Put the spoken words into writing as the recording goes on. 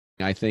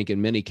I think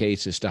in many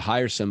cases to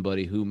hire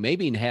somebody who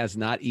maybe has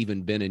not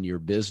even been in your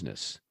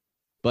business,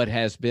 but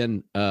has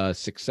been a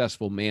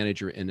successful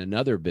manager in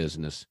another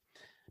business.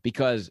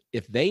 Because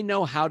if they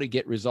know how to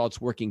get results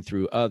working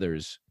through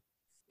others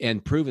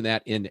and proven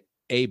that in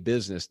a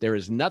business, there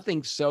is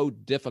nothing so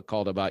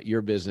difficult about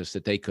your business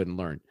that they couldn't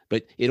learn.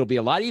 But it'll be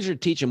a lot easier to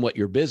teach them what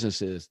your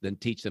business is than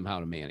teach them how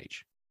to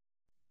manage.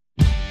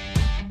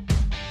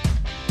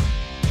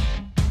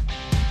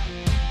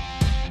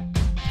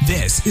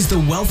 This is the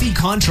Wealthy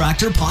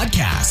Contractor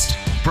Podcast,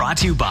 brought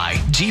to you by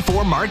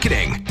G4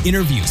 Marketing.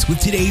 Interviews with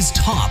today's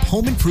top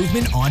home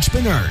improvement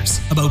entrepreneurs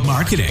about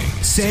marketing,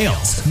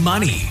 sales,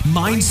 money,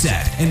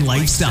 mindset, and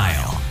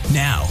lifestyle.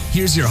 Now,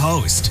 here's your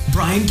host,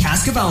 Brian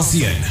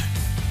Kaskavalcian.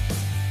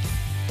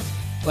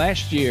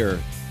 Last year,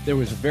 there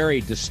was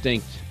very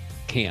distinct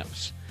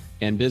camps,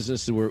 and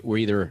businesses were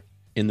either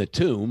in the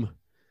tomb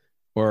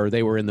or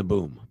they were in the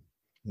boom.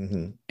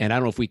 Mm-hmm. And I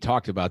don't know if we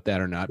talked about that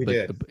or not. We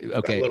did.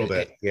 Okay. A little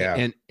bit,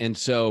 yeah. And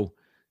so,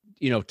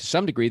 to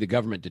some degree, the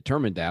government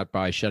determined that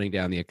by shutting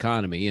down the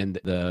economy and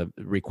the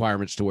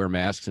requirements to wear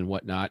masks and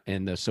whatnot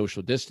and the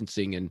social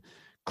distancing. And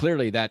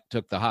clearly that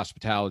took the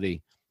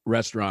hospitality,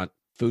 restaurant,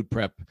 food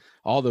prep,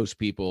 all those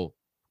people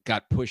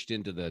got pushed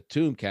into the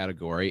tomb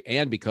category.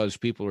 And because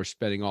people were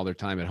spending all their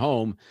time at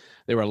home,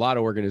 there were a lot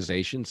of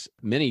organizations,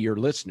 many of your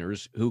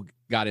listeners, who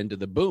got into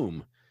the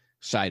boom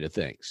side of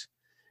things.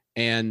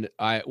 And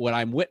what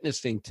I'm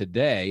witnessing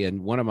today,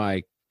 and one of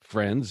my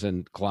friends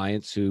and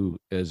clients who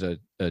is a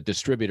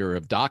distributor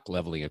of dock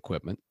leveling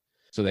equipment,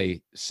 so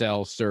they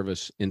sell,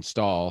 service,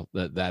 install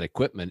that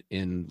equipment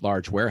in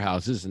large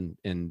warehouses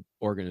and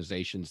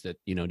organizations that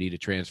need to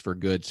transfer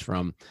goods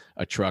from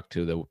a truck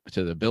to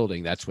the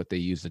building. That's what they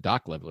use the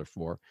dock leveler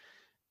for.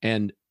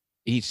 And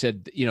he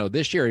said,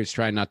 this year he's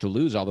trying not to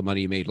lose all the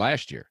money he made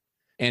last year,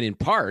 and in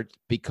part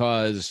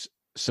because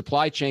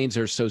supply chains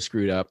are so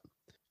screwed up,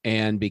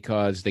 and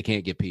because they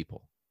can't get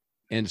people.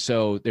 And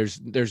so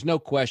there's no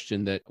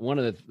question that one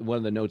of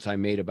the notes I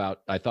made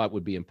about, I thought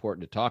would be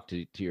important to talk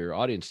to your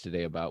audience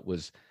today about,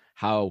 was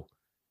how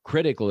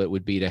critical it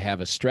would be to have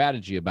a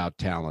strategy about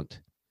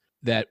talent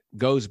that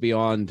goes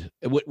beyond,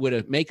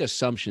 would make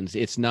assumptions.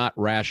 It's not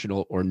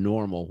rational or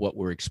normal what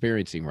we're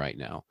experiencing right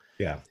now.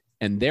 Yeah.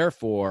 And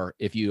therefore,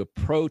 if you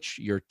approach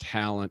your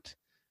talent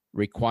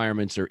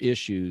requirements or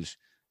issues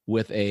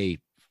with a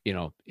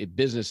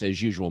business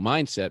as usual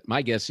mindset,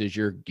 my guess is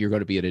you're going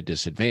to be at a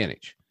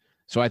disadvantage.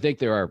 So I think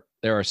there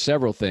are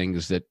several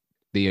things that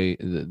the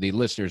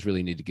listeners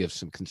really need to give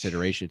some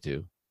consideration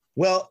to.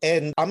 Well,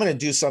 and I'm going to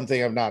do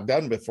something I've not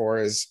done before,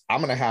 is I'm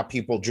going to have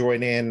people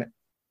join in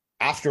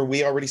after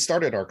we already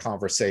started our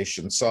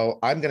conversation. So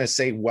I'm going to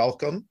say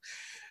welcome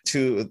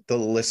to the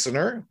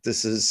listener.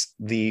 This is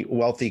the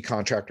Wealthy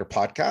Contractor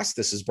Podcast.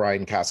 This is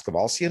Brian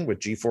Kaskavalcian with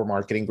G4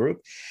 Marketing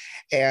Group.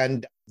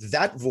 And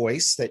that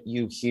voice that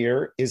you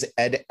hear is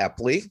Ed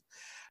Eppley.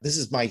 This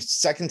is my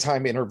second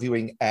time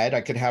interviewing Ed.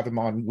 I could have him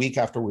on week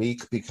after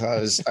week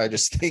because I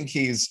just think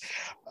he's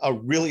a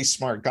really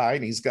smart guy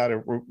and he's got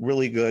a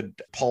really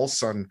good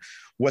pulse on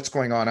what's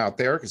going on out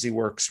there, because he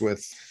works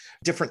with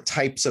different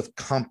types of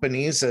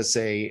companies as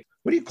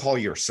what do you call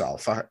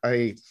yourself?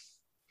 I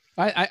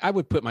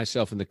would put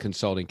myself in the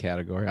consulting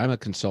category. I'm a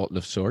consultant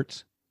of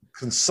sorts.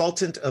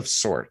 Consultant of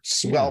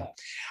sorts. Yeah. Well,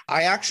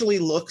 I actually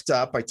looked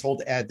up, I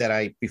told Ed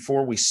that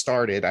before we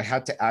started, I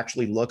had to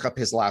actually look up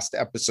his last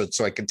episode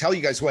so I can tell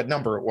you guys what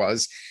number it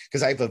was,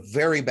 because I have a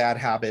very bad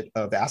habit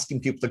of asking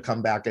people to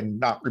come back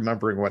and not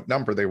remembering what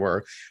number they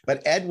were.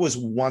 But Ed was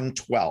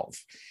 112.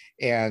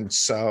 And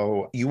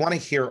so you want to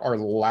hear our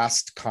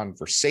last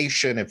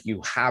conversation. If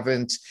you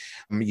haven't,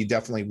 you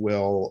definitely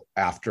will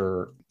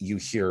after you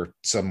hear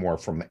some more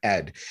from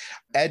Ed.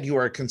 Ed, you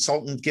are a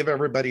consultant. Give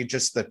everybody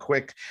just the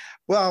quick,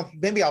 well,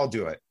 maybe I'll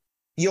do it.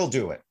 You'll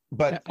do it.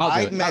 But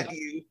I met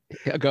you.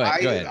 Go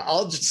ahead.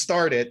 I'll just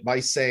start it by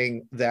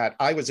saying that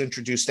I was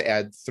introduced to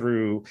Ed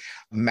through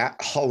Matt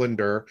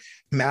Hollander.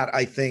 Matt,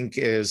 I think,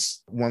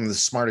 is one of the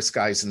smartest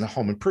guys in the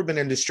home improvement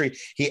industry.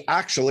 He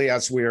actually,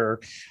 as we are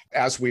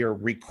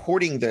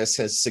recording this,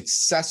 has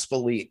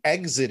successfully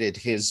exited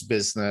his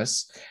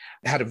business,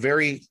 had a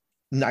very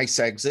nice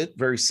exit,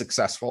 very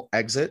successful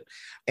exit.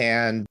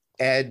 And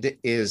Matt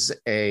is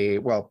a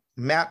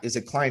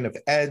client of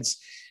Ed's.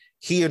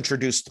 He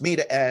introduced me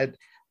to Ed.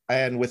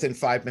 And within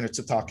 5 minutes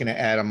of talking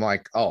to Ed, I'm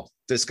like, oh,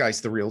 this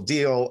guy's the real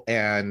deal.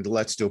 And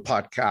let's do a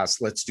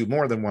podcast. Let's do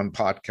more than one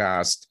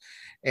podcast.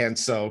 And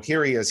so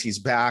here he is. He's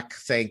back.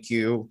 Thank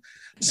you.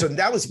 So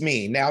that was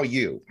me. Now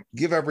you.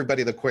 Give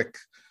everybody the quick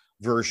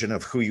version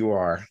of who you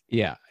are.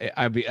 Yeah,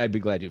 I'd be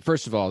glad to.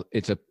 First of all,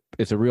 it's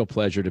a real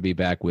pleasure to be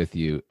back with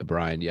you,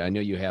 Brian. Yeah, I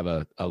know you have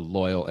a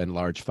loyal and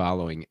large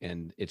following,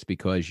 and it's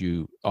because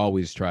you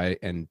always try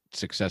and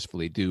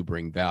successfully do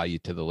bring value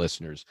to the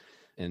listeners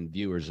and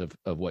viewers of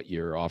what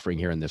you're offering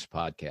here in this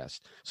podcast.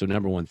 So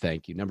number one,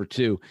 thank you. Number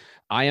two,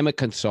 I am a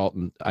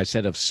consultant. I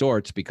said of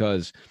sorts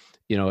because,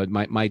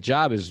 my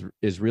job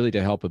is really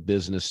to help a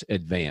business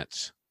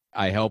advance.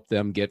 I help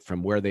them get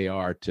from where they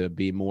are to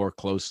be more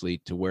closely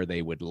to where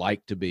they would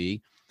like to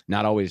be.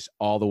 Not always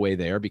all the way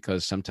there,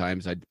 because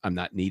sometimes I'm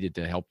not needed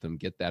to help them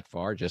get that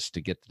far, just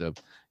to get the,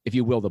 if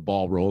you will, the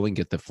ball rolling,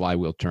 get the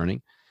flywheel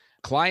turning.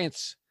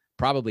 Clients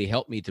probably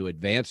help me to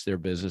advance their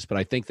business, but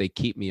I think they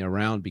keep me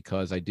around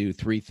because I do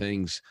three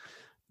things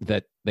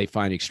that they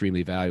find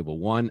extremely valuable.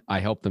 One, I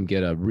help them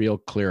get a real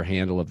clear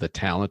handle of the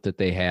talent that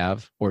they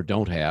have or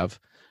don't have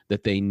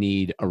that they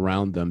need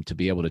around them to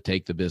be able to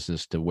take the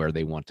business to where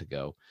they want to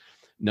go.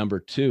 Number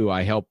two,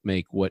 I help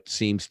make what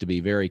seems to be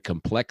very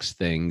complex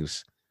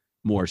things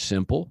more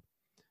simple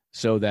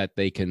so that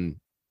they can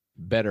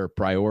better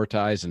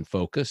prioritize and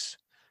focus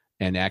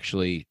and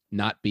actually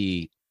not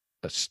be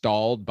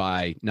stalled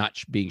by not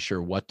being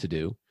sure what to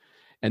do.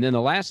 And then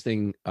the last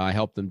thing I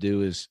help them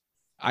do is,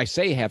 I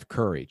say have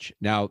courage.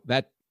 Now,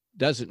 that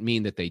doesn't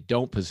mean that they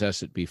don't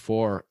possess it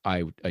before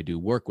I do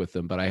work with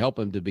them, but I help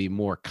them to be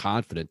more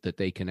confident that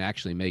they can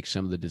actually make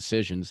some of the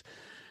decisions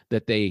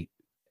that they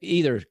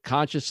either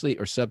consciously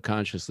or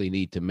subconsciously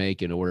need to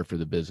make in order for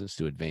the business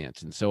to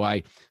advance. And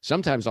so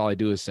sometimes all I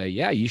do is say,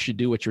 yeah, you should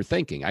do what you're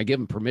thinking. I give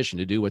them permission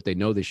to do what they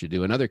know they should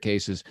do. In other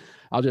cases,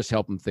 I'll just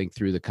help them think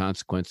through the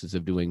consequences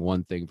of doing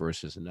one thing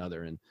versus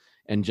another,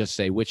 and just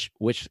say which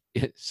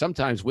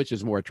sometimes which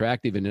is more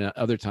attractive, and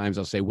other times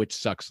I'll say which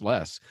sucks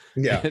less.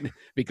 Yeah.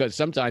 Because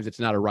sometimes it's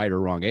not a right or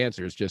wrong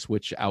answer. It's just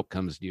which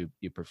outcomes do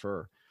you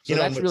prefer. So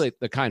that's really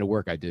the kind of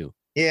work I do.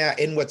 Yeah.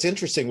 And what's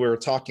interesting, we were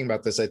talking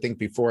about this, I think,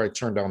 before I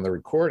turned on the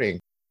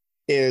recording,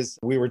 is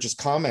we were just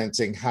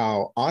commenting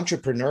how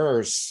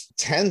entrepreneurs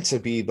tend to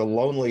be the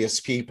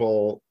loneliest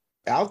people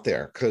out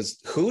there, because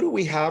who do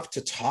we have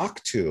to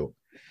talk to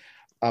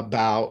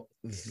about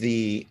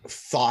the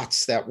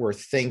thoughts that we're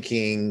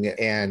thinking?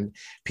 And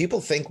people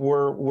think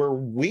we're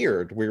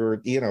weird. We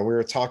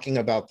were talking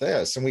about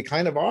this, and we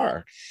kind of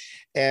are.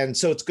 And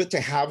so it's good to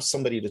have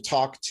somebody to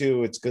talk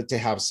to. It's good to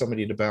have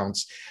somebody to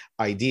bounce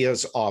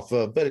ideas off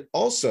of. But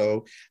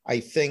also, I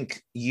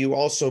think you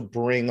also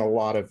bring a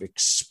lot of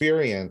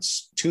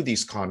experience to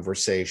these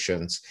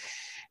conversations.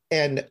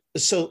 And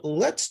so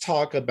let's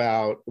talk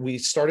about, we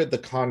started the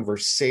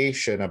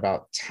conversation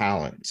about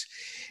talent.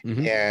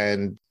 Mm-hmm.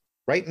 And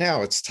right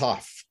now it's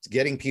tough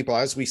getting people,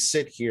 as we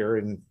sit here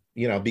in,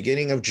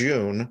 beginning of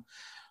June,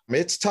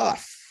 it's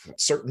tough.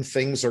 Certain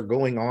things are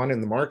going on in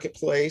the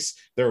marketplace.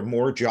 There are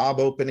more job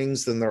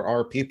openings than there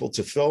are people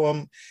to fill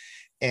them.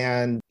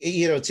 And,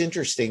 it's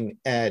interesting,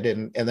 Ed,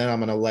 and then I'm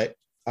going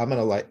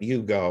to let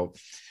you go.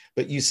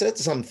 But you said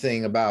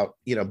something about,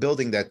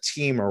 building that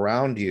team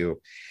around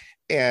you.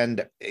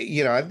 And,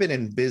 I've been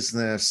in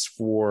business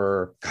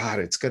for, God,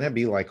 it's going to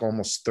be like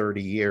almost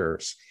 30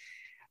 years.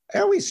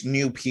 I always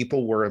knew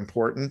people were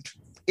important.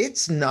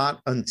 It's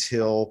not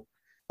until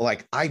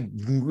I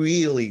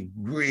really,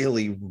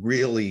 really,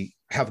 really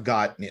have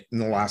gotten it in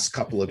the last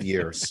couple of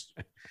years.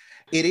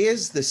 It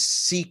is the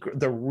secret,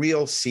 the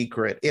real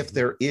secret, if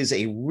there is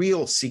a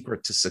real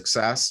secret to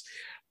success,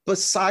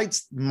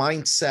 besides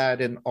mindset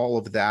and all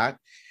of that.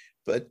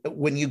 But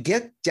when you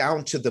get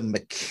down to the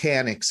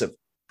mechanics of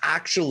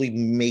actually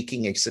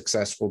making a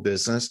successful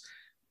business,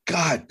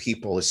 God,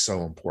 people is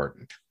so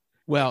important.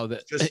 Well,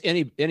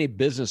 any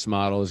business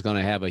model is going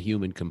to have a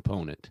human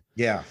component.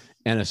 Yeah.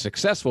 And a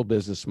successful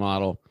business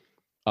model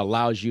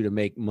allows you to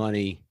make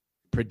money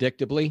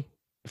predictably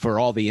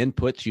for all the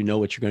inputs. You know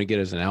what you're going to get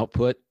as an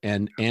output,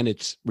 and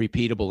it's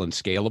repeatable and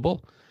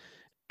scalable.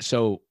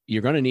 So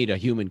you're going to need a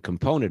human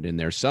component in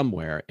there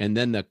somewhere. And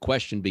then the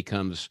question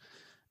becomes,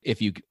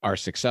 if you are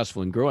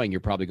successful in growing,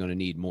 you're probably going to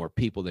need more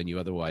people than you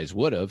otherwise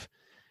would have.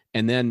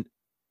 And then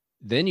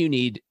you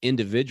need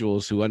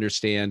individuals who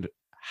understand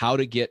how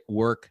to get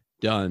work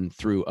done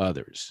through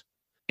others.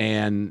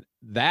 And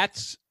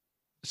that's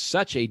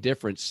such a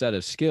different set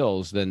of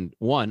skills than,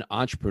 one,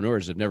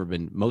 entrepreneurs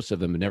most of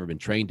them have never been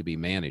trained to be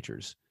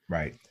managers.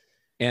 Right.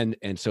 And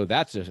so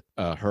that's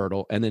a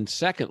hurdle. And then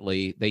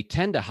secondly, they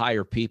tend to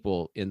hire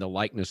people in the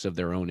likeness of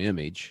their own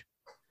image.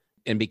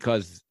 And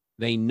because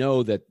they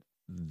know that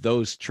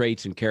those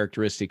traits and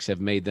characteristics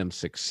have made them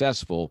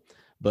successful,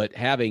 but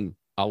having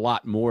a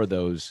lot more of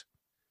those,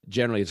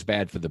 generally it's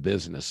bad for the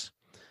business.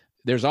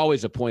 There's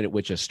always a point at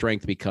which a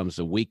strength becomes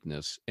a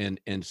weakness. And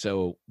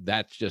so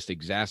that's just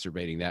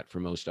exacerbating that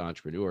for most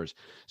entrepreneurs.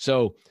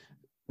 So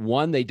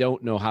one, they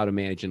don't know how to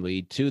manage and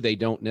lead. Two, they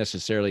don't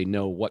necessarily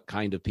know what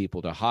kind of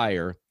people to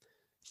hire.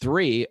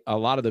 Three, a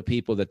lot of the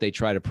people that they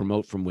try to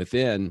promote from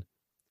within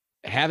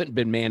haven't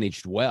been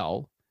managed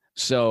well.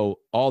 So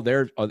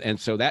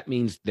so that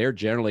means they're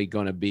generally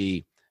going to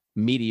be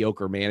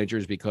mediocre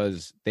managers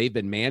because they've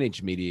been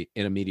managed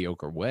in a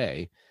mediocre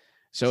way.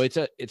 So it's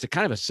a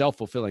kind of a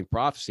self-fulfilling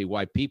prophecy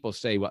why people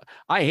say, well,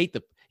 I hate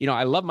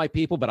I love my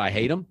people, but I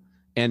hate them.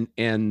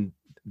 And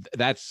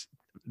that's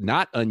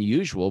not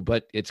unusual,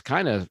 but it's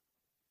kind of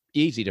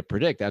easy to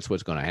predict that's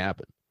what's going to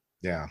happen.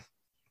 Yeah.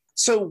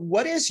 So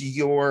what is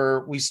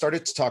we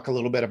started to talk a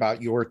little bit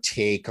about your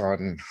take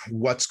on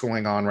what's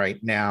going on right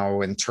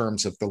now in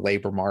terms of the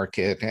labor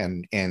market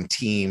and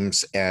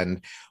teams,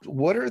 and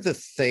what are the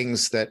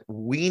things that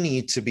we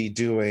need to be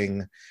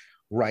doing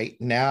right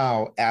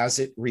now as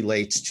it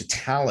relates to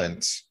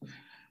talent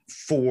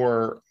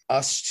for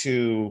us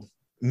to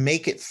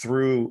make it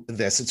through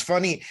this. It's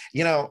funny,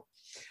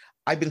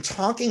 I've been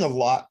talking a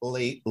lot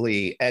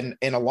lately, and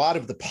in a lot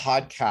of the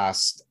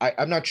podcasts,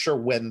 I'm not sure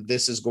when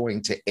this is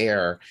going to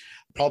air,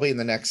 probably in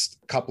the next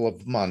couple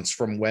of months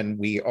from when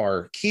we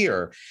are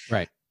here.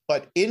 Right.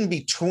 But in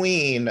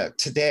between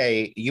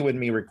today, you and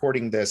me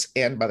recording this,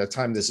 and by the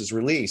time this is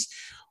released,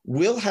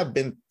 we'll have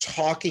been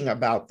talking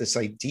about this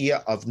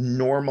idea of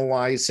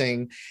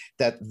normalizing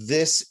that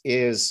this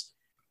is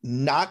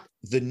not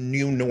the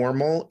new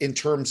normal in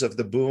terms of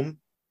the boom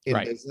in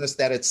right. business,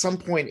 that at some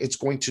point it's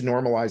going to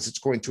normalize, it's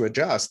going to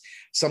adjust.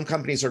 Some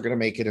companies are going to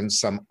make it and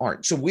some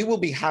aren't. So we will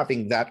be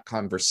having that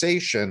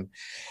conversation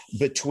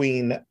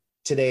between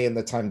today and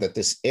the time that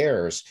this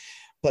airs.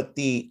 But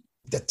the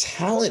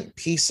talent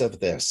piece of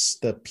this,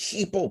 the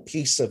people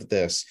piece of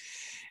this,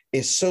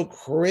 is so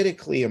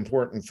critically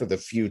important for the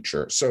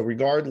future. So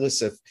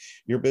regardless if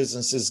your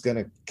business is going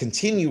to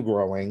continue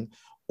growing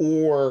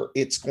or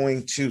it's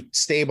going to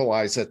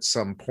stabilize at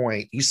some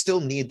point, you still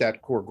need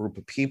that core group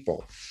of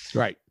people.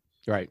 Right.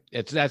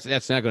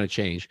 That's not going to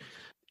change.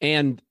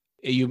 And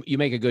you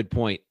make a good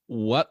point.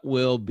 What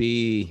will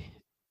be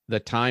the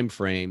time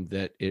frame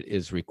that it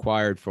is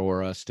required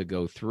for us to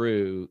go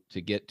through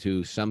to get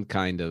to some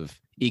kind of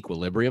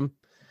equilibrium?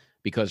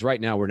 Because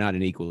right now we're not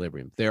in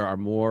equilibrium. There are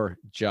more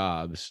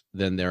jobs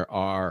than there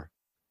are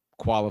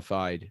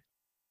qualified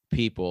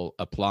people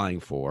applying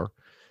for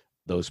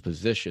those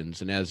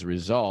positions. And as a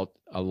result,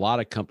 a lot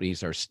of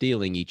companies are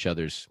stealing each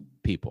other's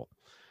people.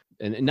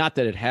 And not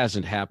that it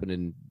hasn't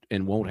happened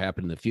and won't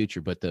happen in the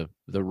future, but the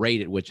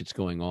rate at which it's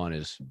going on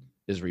is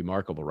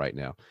remarkable right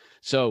now.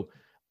 So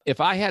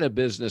if I had a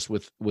business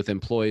with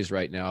employees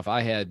right now, if I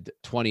had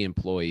 20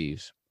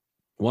 employees,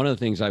 one of the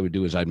things I would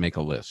do is I'd make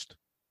a list.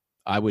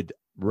 I would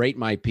rate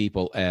my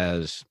people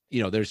as,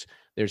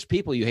 there's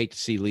people you hate to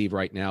see leave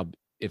right now.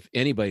 If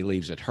anybody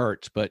leaves, it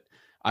hurts, but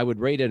I would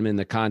rate them in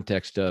the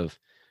context of,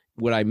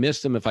 would I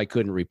miss them if I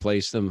couldn't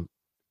replace them?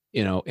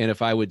 And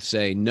if I would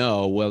say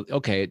no, well,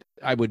 okay,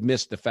 I would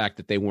miss the fact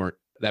that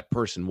that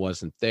person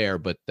wasn't there,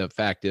 but the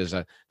fact is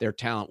their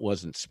talent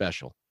wasn't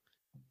special.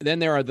 Then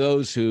there are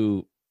those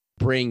who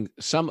bring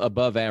some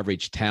above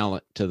average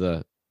talent to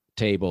the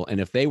table. And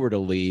if they were to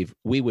leave,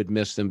 we would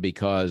miss them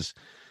because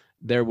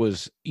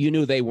you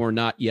knew they were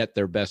not yet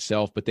their best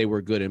self, but they were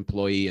a good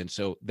employee. And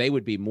so they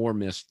would be more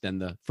missed than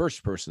the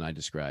first person I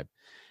described.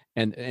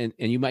 And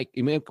you might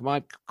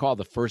call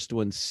the first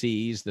one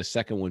C's, the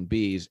second one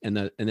B's, and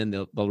then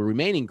the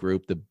remaining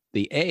group,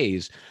 the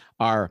A's,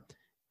 are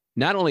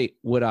not only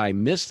would I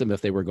miss them if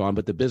they were gone,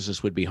 but the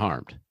business would be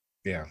harmed.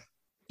 Yeah.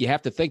 You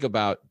have to think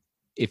about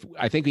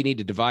I think we need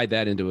to divide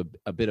that into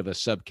a bit of a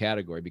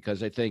subcategory,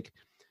 because I think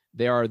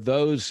there are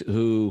those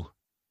who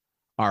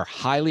are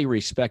highly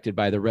respected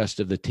by the rest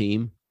of the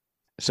team.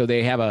 So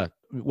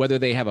whether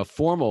they have a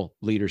formal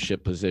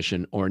leadership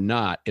position or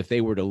not, if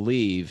they were to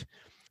leave,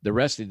 the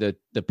rest of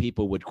the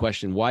people would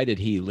question, why did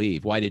he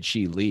leave? Why did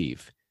she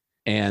leave?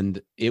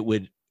 And it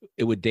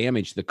would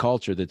damage the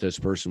culture that this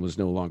person was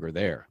no longer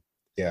there.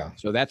 Yeah.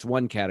 So that's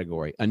one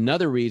category.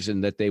 Another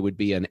reason that they would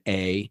be an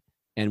A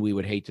and we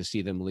would hate to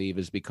see them leave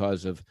is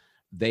because of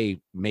they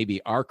maybe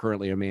are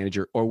currently a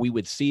manager, or we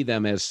would see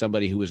them as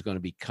somebody who is going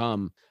to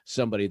become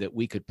somebody that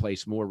we could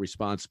place more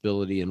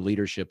responsibility and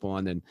leadership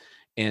on.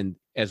 And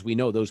as we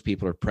know, those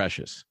people are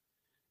precious.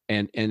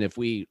 And if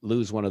we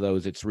lose one of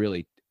those, it's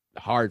really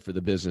hard for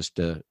the business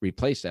to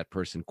replace that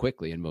person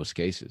quickly in most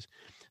cases.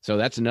 So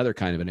that's another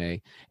kind of an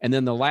A. And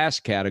then the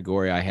last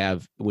category I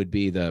have would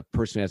be the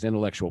person who has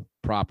intellectual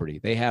property.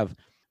 They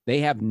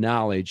have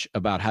knowledge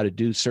about how to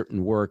do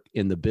certain work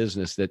in the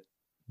business that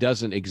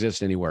doesn't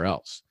exist anywhere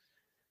else.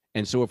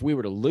 And so if we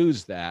were to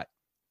lose that,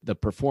 the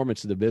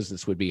performance of the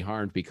business would be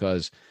harmed,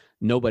 because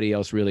somebody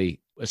else is going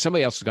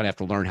to have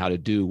to learn how to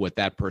do what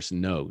that person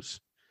knows.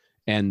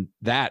 And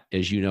that,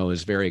 as you know,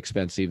 is very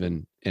expensive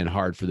and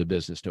hard for the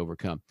business to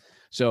overcome.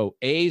 So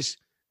A's,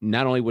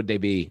 not only would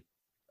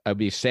I'd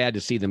be sad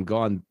to see them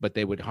gone, but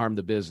they would harm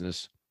the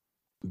business.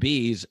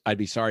 B's, I'd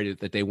be sorry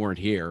that they weren't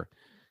here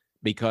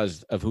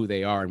because of who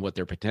they are and what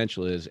their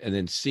potential is. And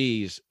then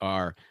C's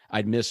are,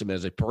 I'd miss them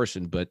as a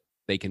person, but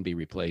they can be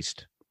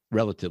replaced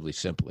relatively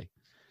simply.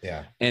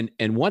 Yeah. And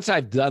once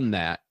I've done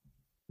that,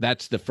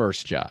 that's the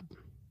first job.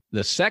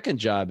 The second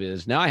job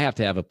is, now I have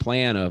to have a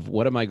plan of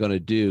what am I going to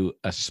do,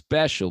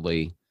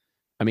 especially,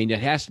 it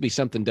has to be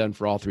something done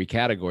for all three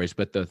categories,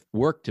 but the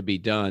work to be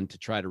done to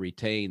try to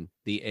retain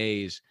the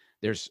A's,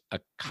 there's a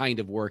kind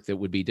of work that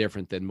would be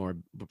different than more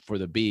for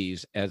the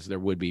B's as there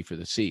would be for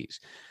the C's.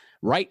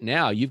 Right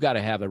now, you've got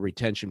to have a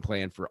retention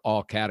plan for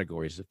all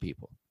categories of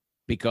people,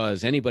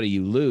 because anybody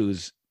you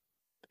lose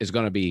is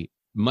going to be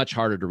much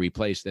harder to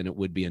replace than it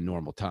would be in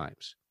normal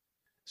times.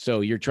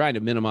 So you're trying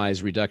to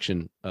minimize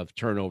reduction of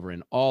turnover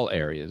in all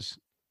areas,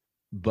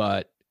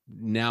 but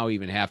now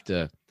even have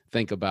to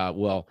think about,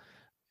 well,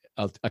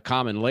 a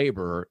common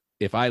laborer,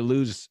 if I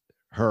lose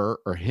her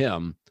or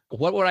him,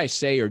 what would I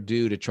say or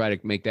do to try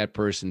to make that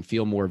person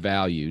feel more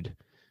valued,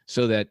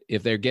 so that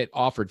if they get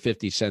offered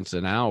 50 cents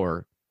an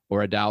hour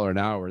or $1 an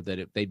hour,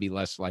 that they'd be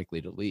less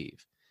likely to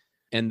leave.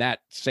 And that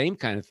same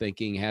kind of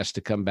thinking has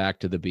to come back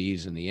to the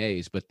B's and the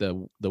A's, but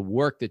the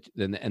work that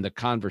and the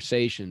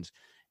conversations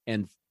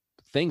and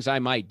things I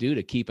might do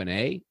to keep an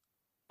A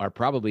are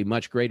probably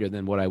much greater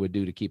than what I would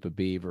do to keep a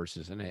B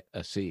versus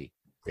a C.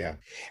 Yeah.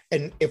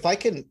 And if I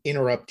can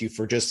interrupt you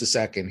for just a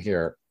second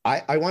here,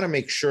 I want to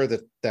make sure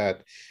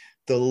that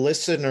the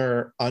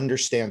listener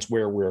understands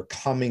where we're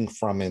coming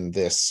from in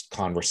this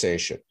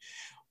conversation.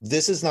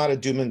 This is not a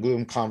doom and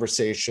gloom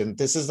conversation.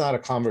 This is not a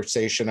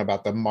conversation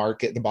about the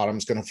market, the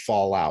bottom's going to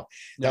fall out.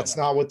 That's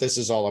not what this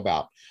is all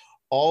about.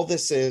 All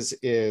this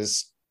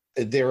is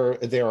there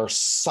are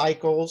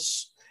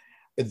cycles.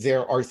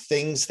 There are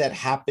things that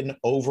happen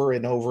over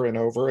and over and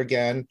over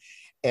again.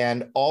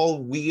 And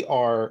all we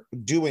are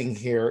doing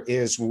here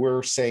is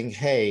we're saying,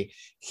 hey,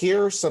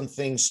 here are some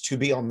things to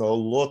be on the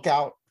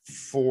lookout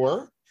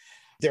for.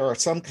 There are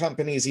some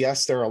companies,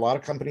 yes, there are a lot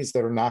of companies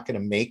that are not going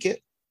to make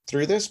it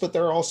through this, but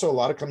there are also a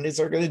lot of companies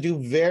that are going to do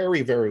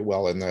very, very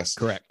well in this.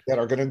 Correct. That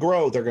are going to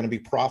grow. They're going to be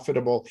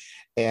profitable.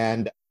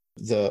 And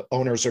the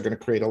owners are going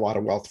to create a lot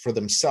of wealth for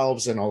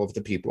themselves and all of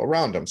the people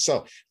around them.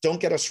 So don't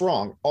get us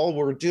wrong. All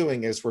we're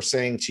doing is we're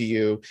saying to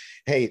you,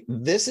 hey,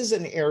 this is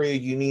an area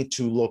you need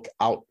to look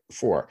out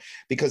for.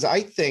 Because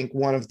I think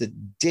one of the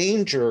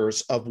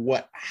dangers of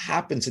what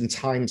happens in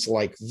times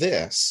like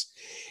this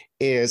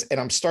is, and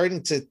I'm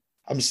starting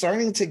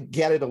to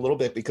get it a little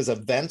bit because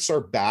events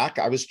are back.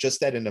 I was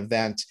just at an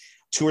event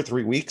 2 or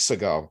 3 weeks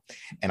ago,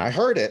 and I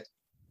heard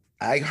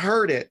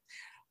it.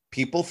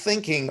 People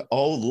thinking,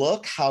 oh,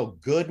 look how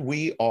good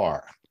we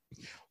are.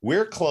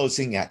 We're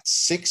closing at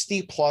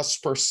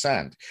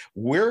 60+%.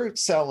 We're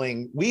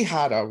selling, we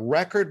had a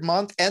record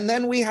month, and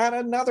then we had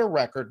another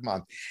record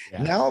month.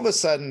 Yeah. Now, all of a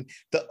sudden,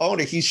 the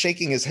owner, he's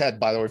shaking his head,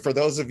 by the way, for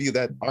those of you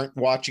that aren't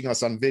watching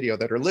us on video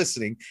that are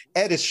listening,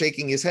 Ed is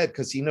shaking his head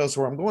because he knows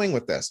where I'm going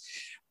with this.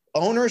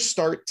 Owners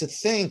start to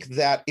think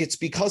that it's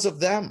because of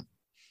them,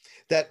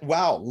 that,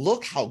 wow,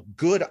 look how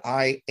good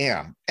I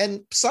am.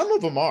 And some of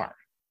them are.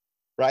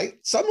 Right?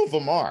 Some of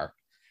them are,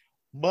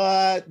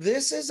 but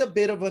this is a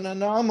bit of an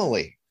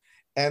anomaly.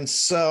 And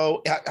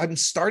so I'm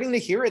starting to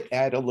hear it,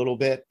 Ed, a little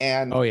bit.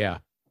 And oh, yeah,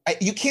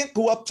 you can't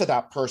go up to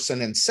that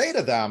person and say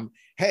to them,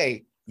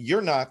 hey,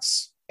 you're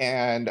nuts.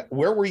 And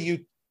where were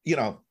you,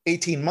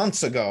 18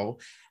 months ago?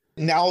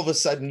 Now, all of a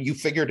sudden, you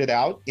figured it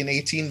out in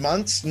 18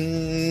 months?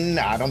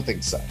 No, I don't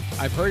think so.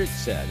 I've heard it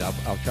said,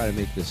 I'll try to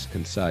make this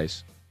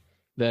concise,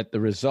 that the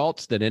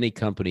results that any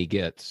company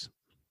gets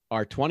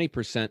are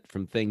 20%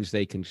 from things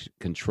they can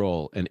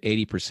control and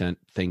 80%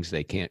 things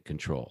they can't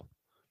control.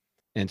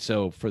 And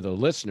so for the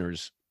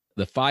listeners,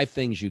 the 5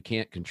 things you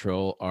can't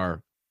control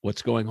are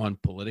what's going on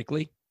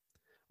politically,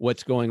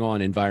 what's going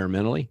on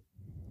environmentally,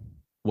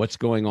 what's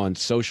going on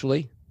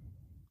socially,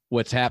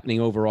 what's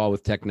happening overall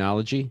with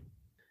technology,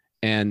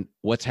 and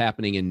what's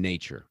happening in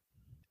nature.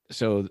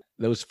 So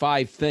those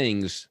 5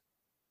 things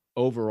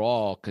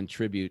overall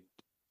contribute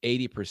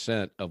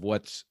 80% of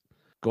what's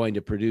going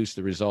to produce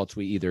the results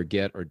we either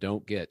get or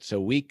don't get.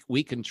 So we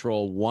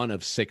control one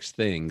of 6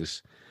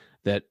 things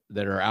that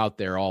are out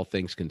there, all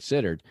things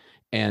considered.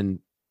 And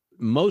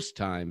most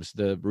times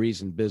the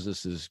reason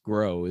businesses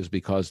grow is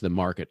because the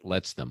market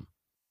lets them.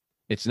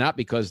 It's not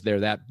because they're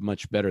that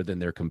much better than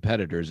their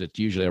competitors. It's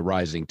usually a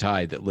rising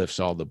tide that lifts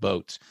all the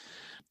boats.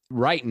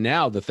 Right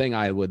now, the thing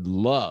I would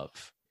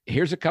love,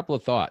 here's a couple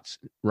of thoughts.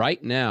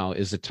 Right now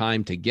is a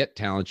time to get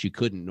talent you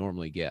couldn't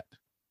normally get.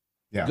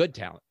 Yeah. Good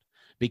talent.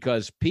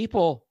 Because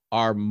people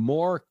are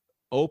more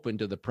open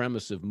to the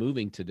premise of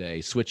moving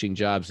today, switching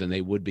jobs, than they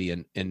would be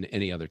in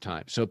any other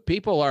time. So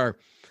people are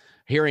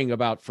hearing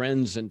about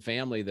friends and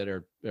family that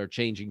are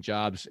changing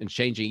jobs and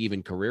changing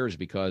even careers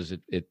because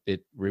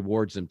it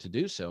rewards them to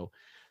do so.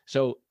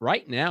 So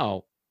right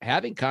now,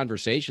 having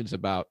conversations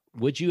about,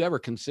 would you ever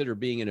consider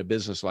being in a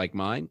business like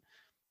mine,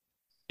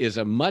 is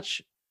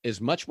much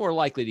more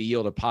likely to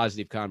yield a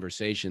positive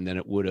conversation than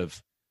it would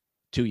have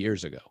 2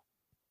 years ago.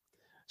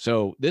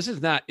 So this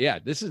is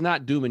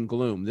not doom and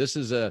gloom. This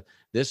is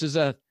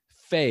a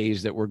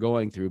phase that we're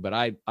going through. But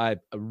I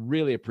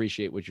really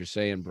appreciate what you're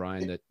saying,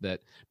 Brian,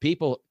 that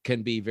people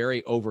can be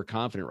very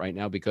overconfident right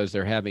now because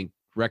they're having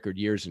record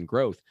years in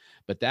growth.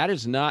 But that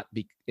is not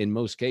in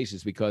most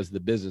cases because the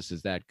business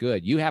is that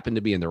good. You happen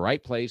to be in the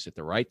right place at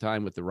the right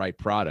time with the right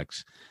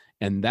products,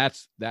 and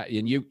that's that.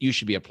 And you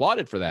should be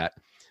applauded for that.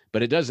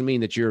 But it doesn't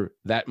mean that you're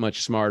that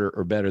much smarter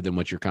or better than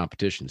what your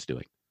competition's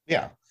doing.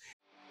 Yeah.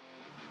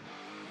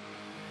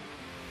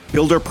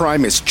 Builder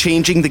Prime is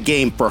changing the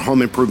game for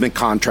home improvement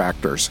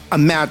contractors.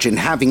 Imagine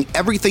having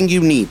everything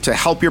you need to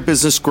help your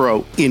business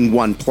grow in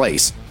one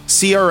place.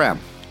 CRM,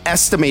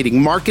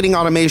 estimating, marketing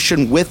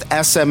automation with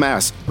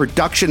SMS,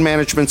 production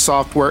management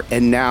software,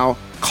 and now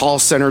call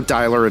center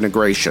dialer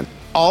integration,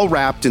 all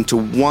wrapped into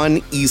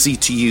one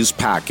easy-to-use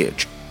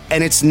package.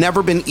 And it's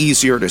never been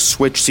easier to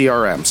switch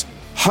CRMs.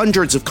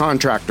 Hundreds of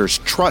contractors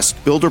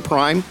trust Builder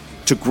Prime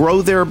to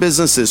grow their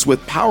businesses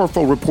with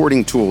powerful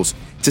reporting tools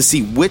to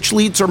see which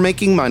leads are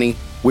making money,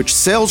 which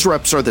sales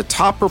reps are the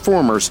top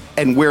performers,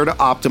 and where to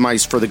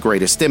optimize for the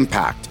greatest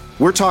impact.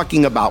 We're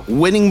talking about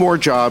winning more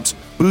jobs,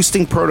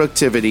 boosting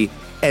productivity,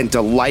 and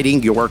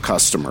delighting your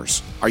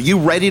customers. Are you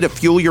ready to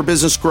fuel your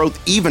business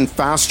growth even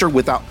faster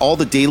without all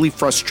the daily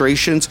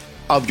frustrations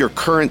of your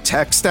current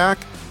tech stack?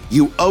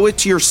 You owe it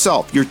to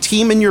yourself, your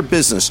team, and your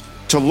business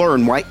to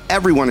learn why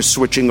everyone is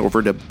switching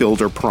over to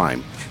Builder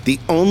Prime, the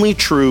only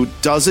true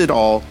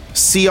does-it-all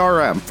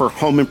CRM for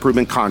home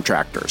improvement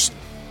contractors.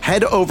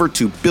 Head over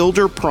to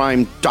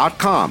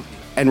builderprime.com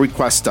and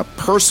request a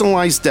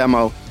personalized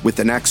demo with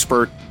an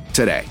expert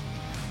today.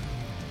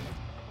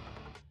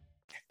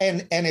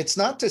 And it's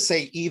not to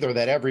say either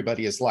that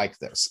everybody is like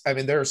this. I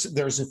mean, there's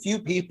a few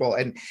people,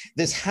 and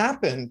this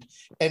happened,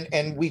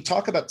 and we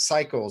talk about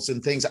cycles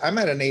and things. I'm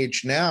at an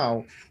age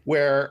now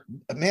where,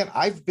 man,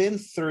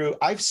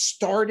 I've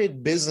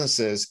started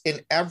businesses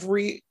in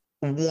every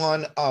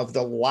one of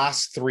the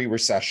last 3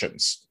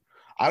 recessions.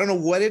 I don't know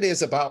what it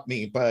is about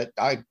me, but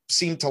I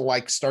seem to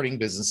like starting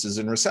businesses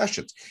in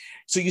recessions.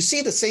 So you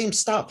see the same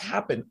stuff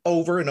happen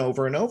over and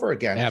over and over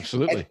again.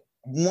 Absolutely. And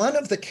one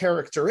of the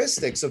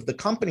characteristics of the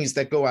companies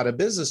that go out of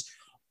business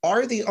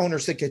are the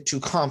owners that get too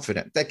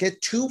confident, that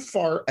get too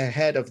far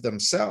ahead of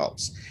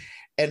themselves.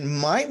 And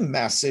my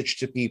message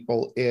to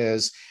people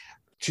is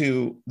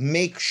to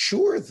make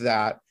sure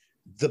that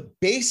the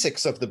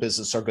basics of the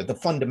business are good, the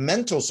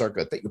fundamentals are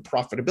good, that your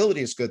profitability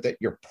is good, that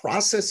your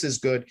process is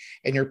good,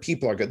 and your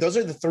people are good. Those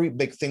are the 3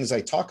 big things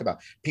I talk about: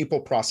 people,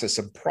 process,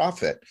 and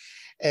profit.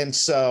 And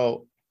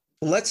so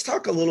let's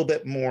talk a little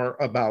bit more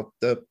about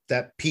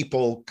that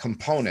people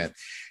component.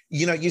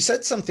 You know, you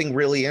said something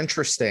really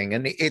interesting,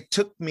 and it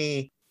took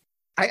me,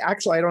 I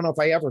don't know if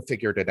I ever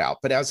figured it out,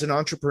 but as an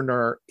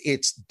entrepreneur,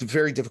 it's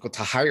very difficult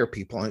to hire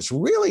people. And it's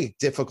really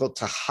difficult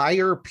to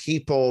hire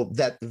people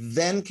that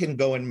then can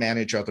go and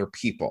manage other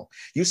people.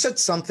 You said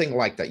something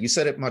like that. You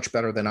said it much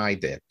better than I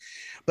did.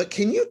 But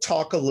can you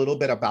talk a little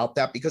bit about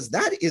that? Because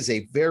that is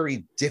a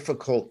very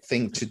difficult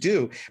thing to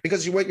do,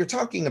 because what you're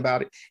talking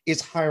about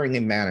is hiring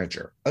a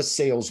manager, a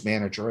sales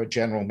manager, a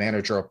general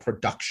manager, a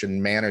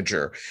production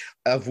manager,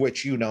 of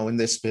which, you know, in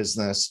this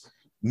business,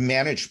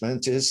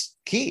 management is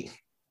key.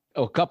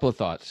 Oh, a couple of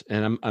thoughts,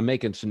 and I'm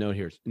making some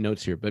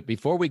notes here. But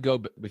before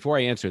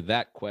I answer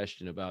that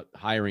question about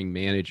hiring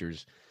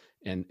managers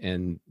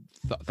and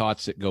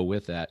thoughts that go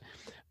with that,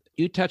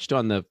 you touched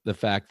on the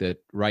fact that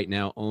right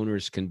now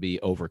owners can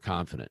be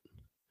overconfident.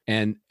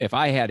 And if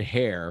I had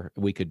hair,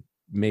 we could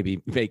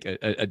maybe make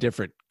a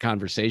different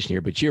conversation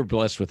here, but you're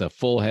blessed with a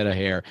full head of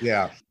hair.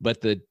 Yeah.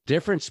 But the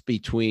difference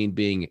between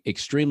being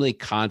extremely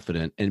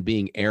confident and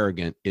being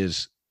arrogant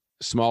is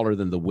smaller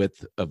than the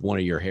width of one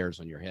of your hairs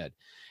on your head.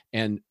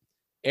 And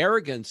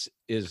arrogance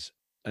is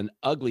an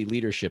ugly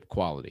leadership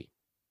quality.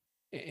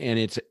 And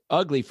it's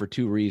ugly for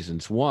 2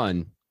 reasons.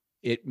 One,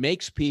 it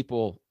makes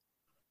people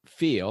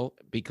feel,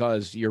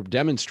 because you're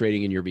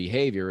demonstrating in your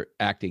behavior,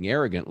 acting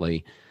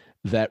arrogantly,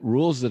 that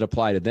rules that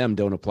apply to them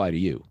don't apply to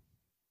you.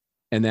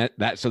 And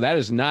so that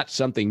is not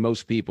something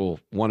most people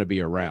want to be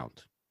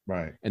around.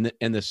 Right.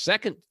 And the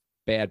second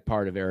bad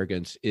part of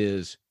arrogance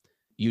is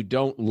you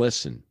don't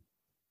listen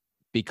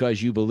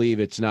because you believe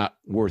it's not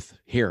worth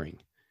hearing.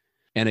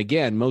 And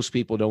again, most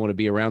people don't want to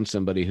be around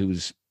somebody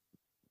who's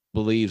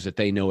believes that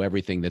they know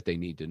everything that they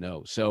need to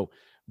know. So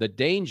the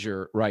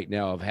danger right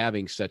now of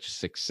having such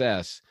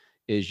success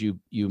is you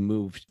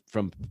move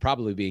from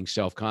probably being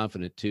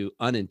self-confident to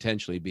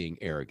unintentionally being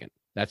arrogant.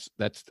 That's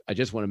I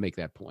just want to make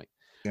that point.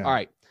 Yeah. All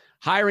right.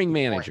 Hiring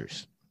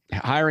managers.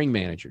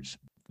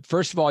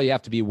 First of all, you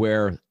have to be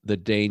aware the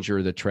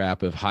danger, the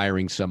trap of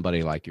hiring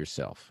somebody like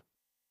yourself.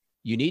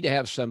 You need to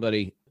have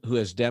somebody who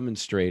has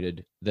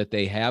demonstrated that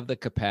they have the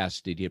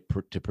capacity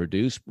to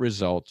produce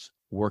results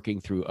working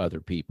through other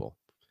people.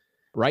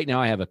 Right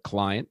now, I have a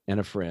client and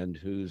a friend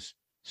who's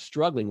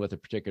struggling with a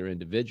particular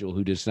individual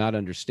who does not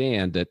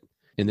understand that,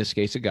 in this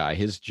case, a guy,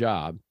 his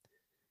job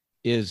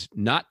is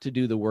not to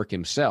do the work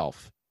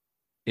himself.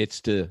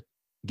 It's to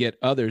get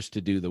others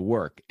to do the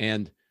work.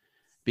 And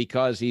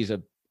because he's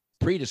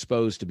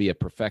predisposed to be a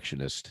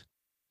perfectionist,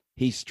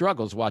 he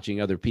struggles watching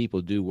other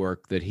people do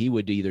work that he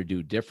would either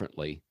do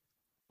differently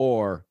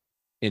or,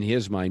 in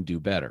his mind, do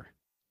better.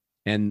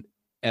 And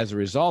as a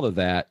result of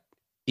that,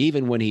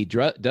 even when he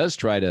does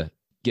try to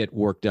get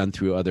work done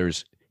through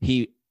others,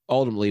 he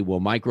ultimately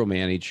will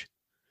micromanage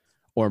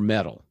or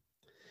meddle.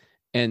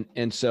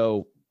 And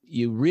so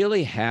you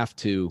really have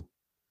to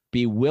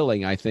be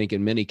willing, I think,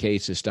 in many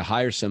cases, to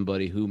hire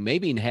somebody who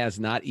maybe has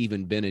not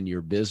even been in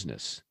your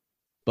business,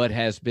 but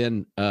has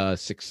been a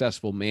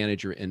successful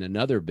manager in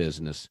another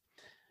business.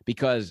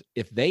 Because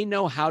if they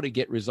know how to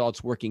get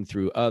results working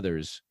through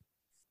others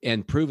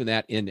and proven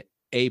that in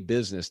a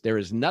business, there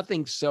is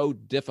nothing so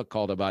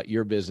difficult about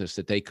your business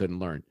that they couldn't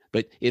learn.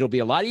 But it'll be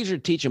a lot easier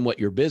to teach them what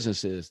your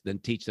business is than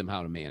teach them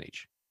how to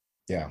manage.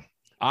 Yeah.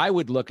 I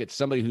would look at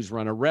somebody who's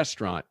run a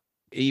restaurant,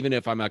 even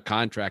if I'm a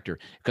contractor,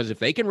 because if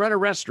they can run a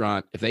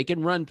restaurant, if they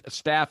can run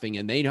staffing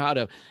and they know how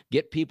to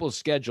get people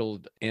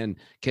scheduled and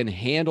can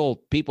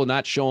handle people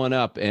not showing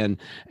up and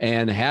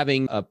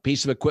having a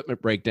piece of equipment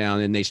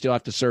breakdown and they still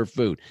have to serve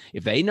food.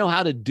 If they know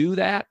how to do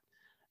that,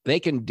 they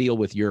can deal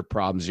with your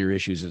problems, your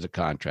issues as a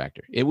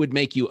contractor. It would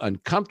make you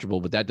uncomfortable,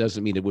 but that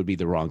doesn't mean it would be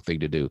the wrong thing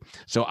to do.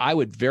 So I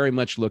would very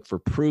much look for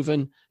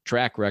proven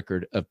track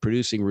record of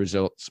producing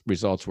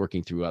results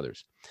working through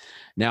others.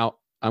 Now,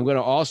 I'm going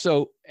to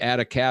also add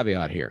a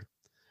caveat here.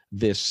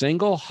 The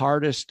single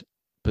hardest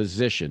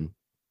position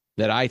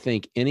that I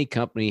think any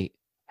company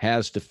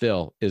has to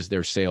fill is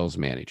their sales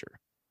manager,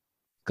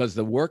 because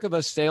the work of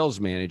a sales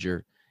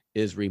manager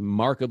is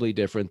remarkably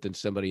different than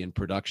somebody in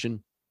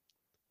production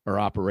or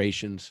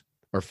operations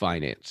or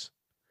finance.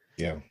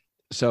 Yeah.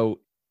 So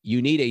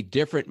you need a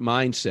different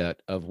mindset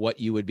of what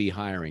you would be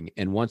hiring.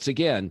 And once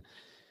again,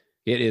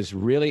 it is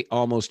really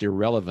almost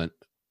irrelevant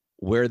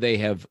where they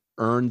have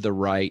earned the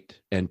right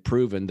and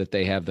proven that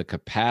they have the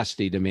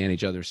capacity to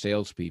manage other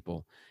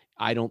salespeople.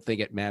 I don't think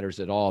it matters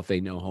at all if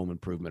they know home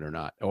improvement or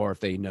not, or if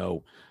they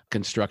know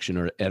construction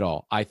or at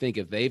all. I think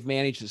if they've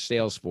managed the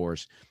sales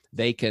force,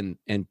 they can,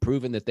 and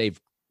proven that they've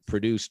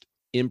produced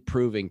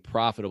improving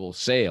profitable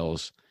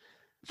sales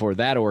for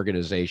that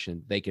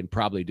organization, they can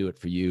probably do it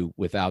for you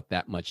without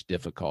that much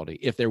difficulty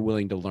if they're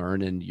willing to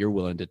learn and you're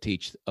willing to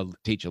teach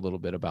a little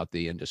bit about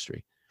the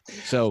industry.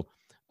 So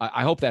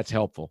I hope that's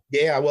helpful.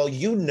 Yeah, well,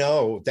 you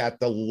know that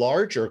the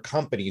larger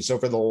companies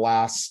over the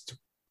last,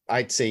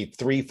 I'd say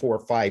 3, 4,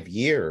 5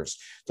 years,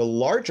 the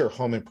larger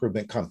home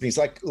improvement companies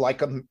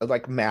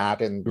like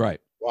Matt and right.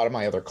 a lot of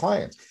my other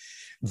clients,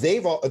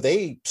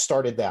 they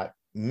started that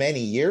many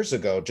years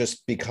ago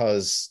just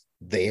because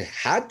they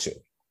had to.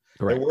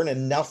 Correct. There weren't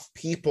enough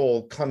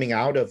people coming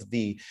out of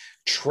the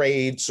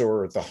trades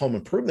or the home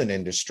improvement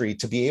industry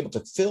to be able to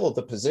fill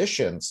the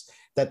positions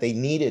that they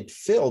needed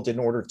filled in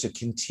order to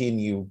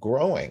continue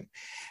growing.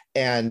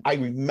 And I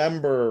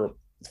remember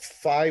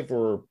I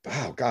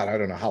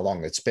don't know how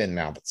long it's been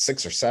now, but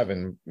 6 or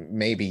 7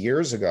 maybe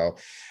years ago,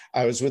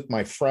 I was with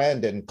my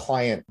friend and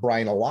client,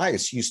 Brian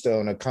Elias, used to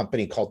own a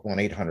company called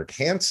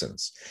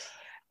 1-800-HANSON's.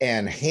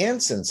 And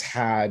Hanson's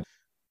had,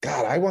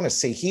 I want to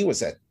say he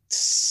was at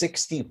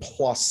 60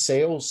 plus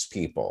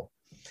salespeople.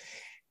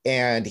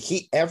 And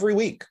every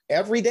week,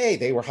 every day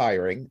they were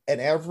hiring, and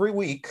every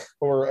week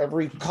or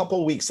every couple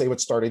of weeks, they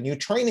would start a new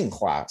training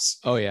class.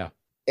 Oh, yeah.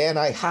 And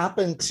I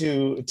happened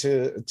to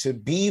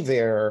be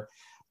there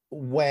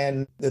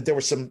when there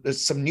were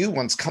some new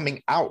ones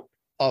coming out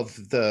of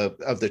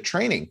the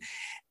training.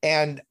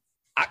 And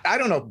I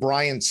don't know if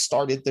Brian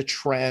started the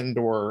trend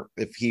or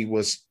if he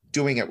was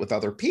doing it with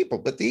other people,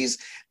 but these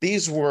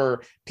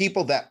were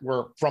people that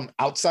were from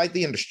outside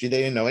the industry. They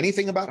didn't know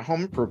anything about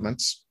home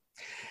improvements.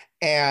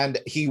 And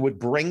he would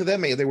bring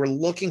them in. They were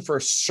looking for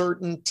a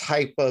certain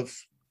type of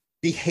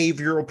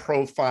behavioral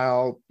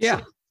profile,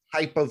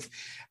 type of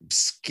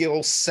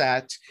skill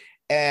set.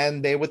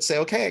 And they would say,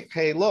 okay,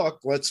 hey,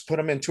 look, let's put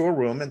them into a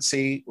room and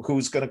see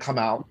who's going to come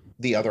out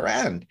the other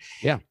end.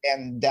 Yeah.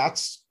 And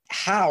that's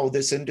how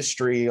this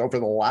industry over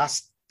the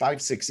last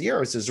 5-6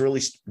 years has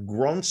really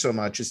grown so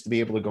much, is to be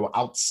able to go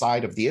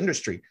outside of the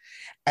industry.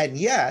 And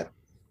yet,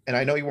 and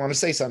I know you want to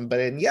say something,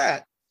 but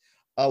yet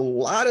a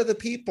lot of the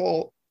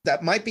people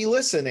that might be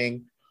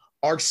listening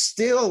are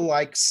still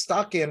like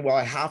stuck in, well,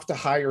 I have to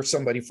hire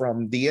somebody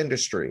from the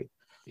industry.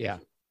 Yeah.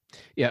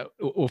 Yeah.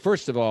 Well,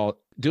 first of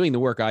all, doing the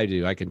work I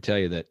do, I can tell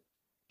you that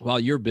while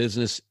your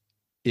business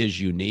is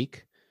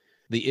unique,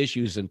 the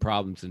issues and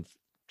problems and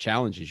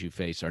challenges you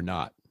face are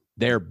not.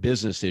 They're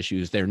business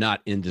issues. They're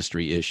not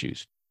industry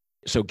issues.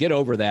 So get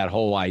over that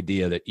whole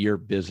idea that your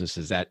business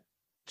is that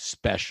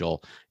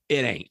special.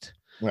 It ain't.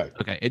 Right.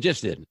 Okay. It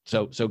just didn't.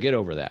 So get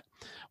over that.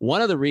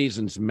 One of the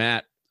reasons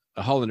Matt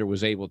Hollander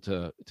was able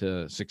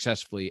to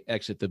successfully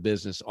exit the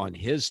business on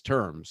his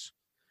terms,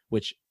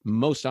 which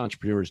most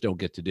entrepreneurs don't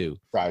get to do,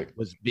 right,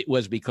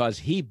 was because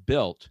he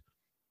built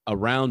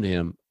around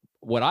him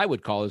what I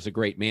would call as a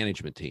great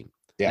management team.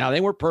 Yeah. Now,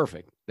 they weren't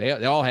perfect. They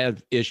all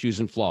had issues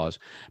and flaws.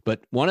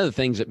 But one of the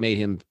things that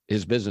made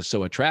his business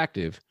so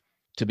attractive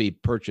to be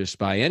purchased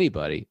by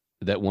anybody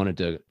that wanted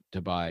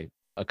to buy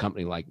a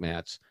company like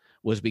Matt's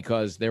was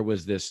because there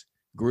was this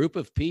group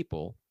of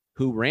people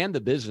who ran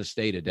the business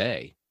day to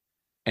day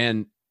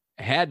and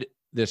had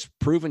this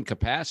proven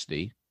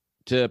capacity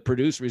to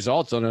produce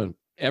results on an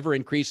ever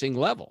increasing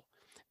level.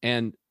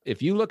 And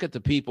if you look at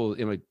the people,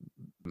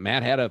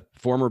 Matt had a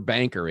former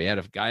banker. He had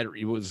a guy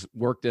who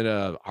worked at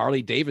a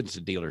Harley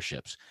Davidson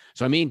dealerships.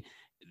 So, I mean,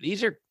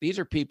 these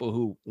are people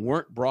who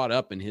weren't brought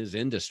up in his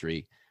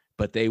industry,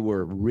 but they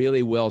were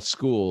really well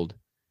schooled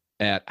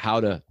at how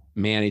to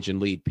manage and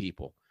lead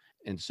people.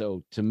 And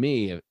so to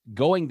me,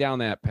 going down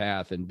that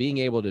path and being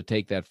able to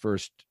take that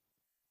first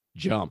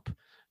jump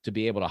to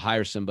be able to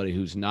hire somebody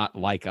who's not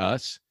like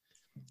us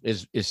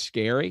is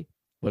scary.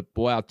 But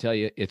boy, I'll tell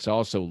you, it's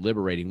also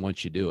liberating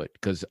once you do it,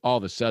 because all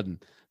of a sudden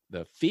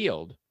the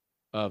field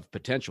of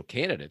potential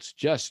candidates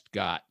just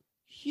got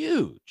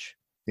huge.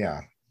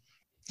 Yeah.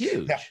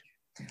 Huge.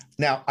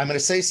 Now I'm going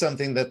to say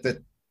something that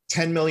the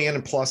 10 million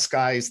and plus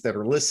guys that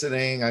are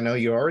listening, I know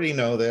you already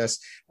know this.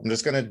 I'm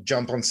just going to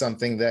jump on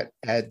something that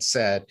Ed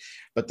said,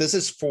 but this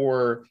is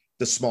for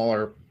the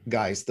smaller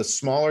guys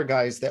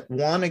that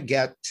want to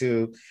get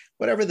to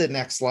whatever the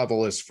next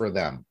level is for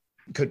them.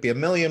 Could be $1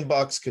 million,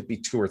 could be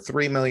 $2 or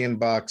 $3 million,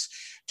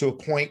 to a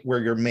point where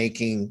you're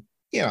making,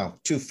 $250,000,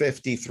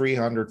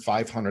 $300,000,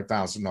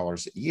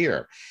 $500,000 a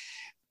year.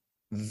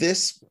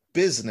 This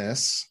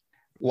business,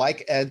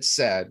 like Ed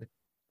said,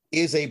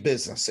 is a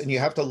business, and you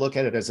have to look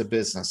at it as a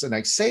business. And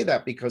I say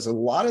that because a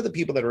lot of the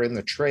people that are in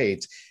the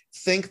trades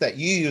think that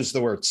you use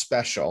the word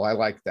special. I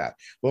like that.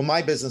 Well,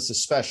 my business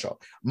is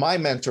special. My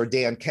mentor,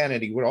 Dan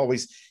Kennedy,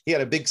 he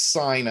had a big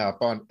sign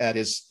up at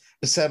his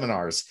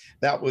seminars.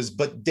 That was,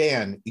 but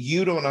Dan,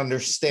 you don't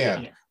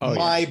understand. Yeah.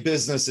 My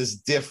business is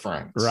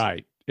different.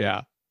 Right.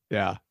 Yeah.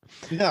 Yeah.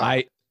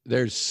 No.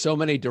 There's so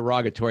many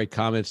derogatory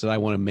comments that I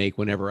want to make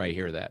whenever I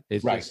hear that.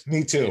 It's right. Just,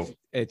 me too.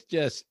 It's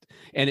just,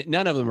 and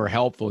none of them are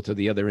helpful to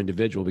the other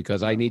individual,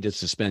 because I need to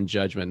suspend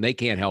judgment. They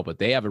can't help it.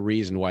 They have a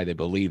reason why they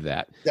believe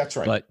that. That's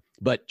right.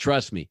 But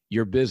trust me,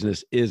 your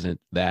business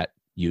isn't that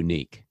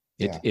unique.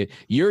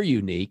 You're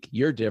unique,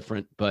 you're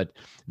different, but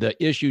the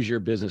issues your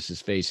business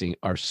is facing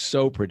are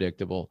so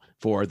predictable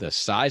for the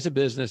size of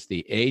business,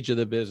 the age of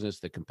the business,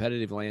 the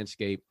competitive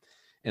landscape,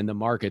 and the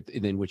market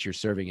in which you're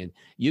serving in.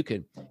 You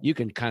can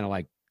kind of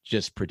like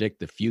just predict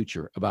the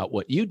future about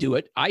what you do.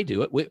 I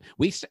do it.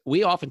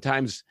 We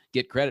oftentimes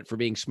get credit for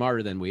being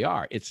smarter than we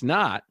are. It's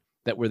not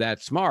that we're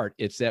that smart.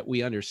 It's that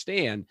we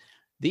understand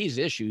these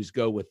issues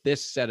go with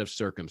this set of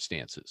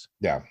circumstances.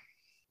 Yeah.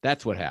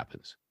 That's what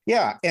happens.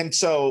 Yeah. And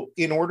so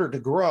in order to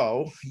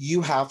grow,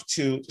 you have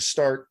to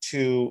start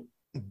to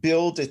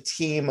build a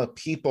team of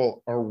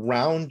people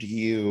around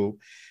you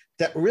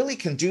that really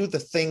can do the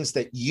things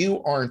that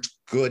you aren't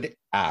good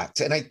at.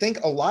 And I think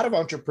a lot of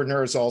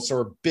entrepreneurs also,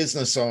 or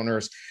business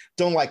owners,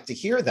 don't like to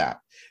hear that,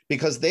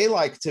 because they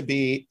like to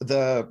be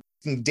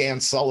Dan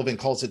Sullivan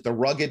calls it the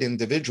rugged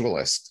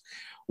individualist,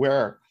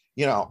 where,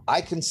 I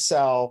can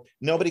sell,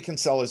 nobody can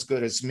sell as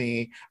good as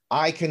me.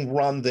 I can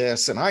run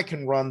this and I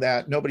can run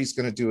that. Nobody's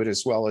going to do it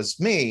as well as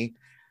me.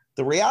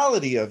 The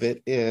reality of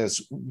it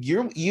is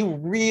you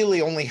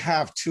really only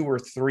have 2 or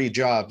 3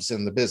 jobs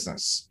in the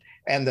business.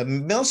 And the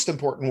most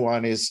important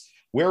one is,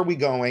 where are we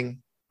going?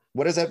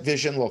 What does that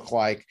vision look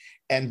like?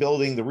 And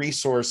building the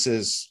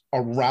resources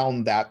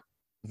around that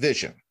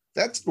vision.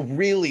 That's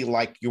really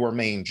like your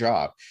main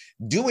job.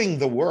 Doing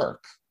the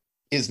work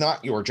is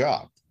not your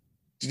job.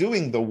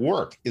 Doing the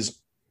work is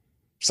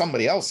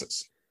somebody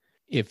else's.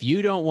 If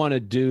you don't want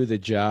to do the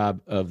job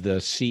of the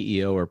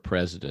CEO or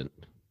president,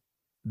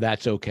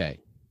 that's okay.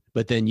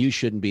 But then you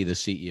shouldn't be the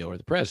CEO or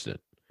the president.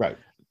 Right.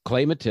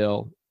 Clay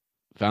Mattil,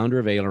 founder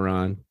of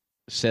Aileron,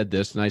 said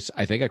this, and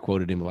I think I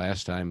quoted him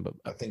last time, but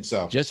I think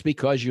so. Just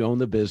because you own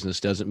the business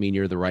doesn't mean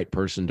you're the right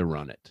person to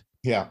run it.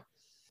 Yeah.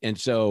 And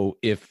so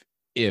if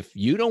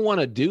you don't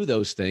want to do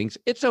those things,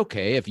 it's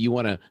okay. If you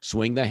want to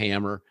swing the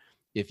hammer,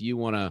 if you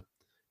want to,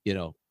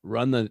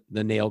 run the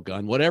nail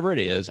gun, whatever it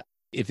is,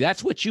 if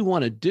that's what you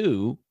want to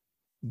do,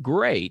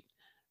 great.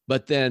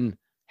 But then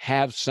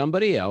have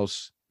somebody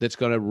else that's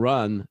going to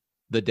run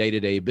the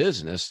day-to-day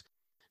business.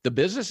 The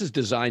business is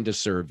designed to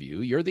serve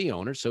you. You're the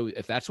owner. So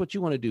if that's what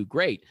you want to do,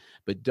 great.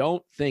 But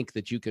don't think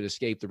that you could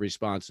escape the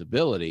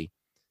responsibility,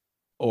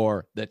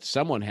 or that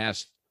someone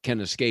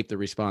can escape the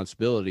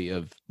responsibility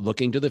of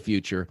looking to the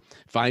future,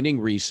 finding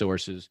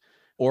resources,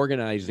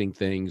 organizing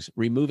things,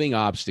 removing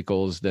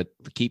obstacles that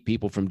keep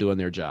people from doing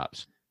their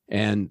jobs.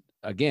 And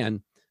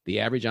again, the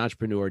average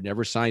entrepreneur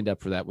never signed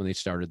up for that when they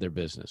started their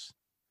business,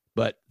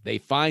 but they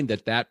find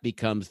that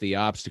becomes the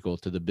obstacle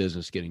to the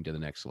business getting to the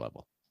next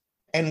level.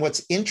 And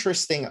what's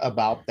interesting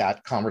about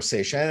that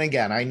conversation, and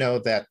again, I know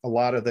that a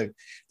lot of the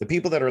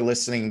people that are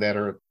listening that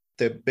are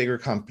the bigger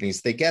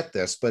companies, they get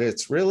this, but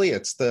it's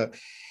the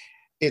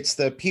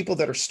people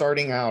that are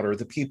starting out, or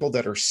the people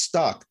that are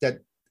stuck, that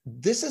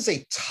this is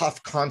a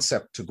tough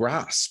concept to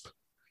grasp.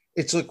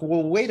 It's like,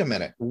 well, wait a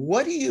minute.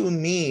 What do you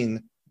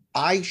mean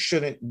I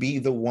shouldn't be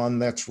the one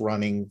that's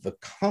running the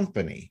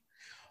company?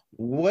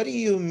 What do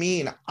you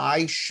mean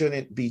I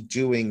shouldn't be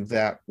doing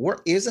that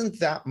work? Isn't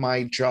that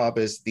my job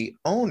as the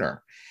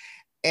owner?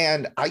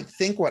 And I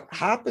think what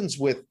happens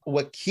with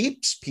what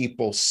keeps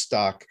people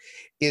stuck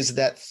is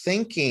that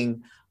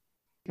thinking,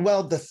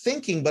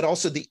 but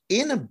also the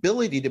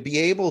inability to be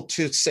able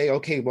to say,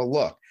 okay, well,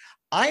 look,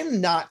 I'm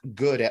not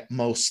good at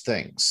most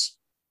things.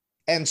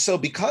 And so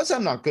because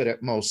I'm not good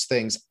at most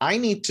things, I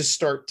need to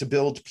start to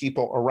build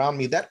people around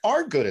me that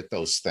are good at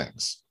those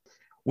things.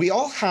 We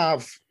all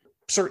have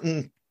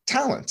certain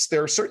talents.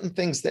 There are certain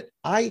things that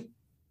I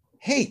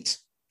hate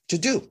to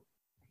do,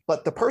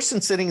 but the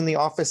person sitting in the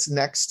office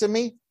next to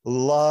me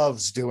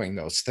loves doing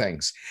those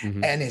things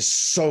and is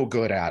so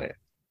good at it.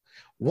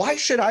 Why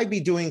should I be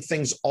doing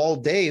things all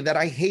day that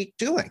I hate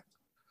doing?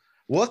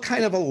 What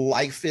kind of a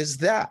life is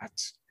that?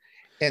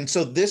 And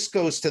so this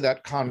goes to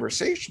that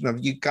conversation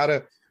of, you got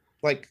to,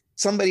 like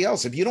somebody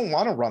else, if you don't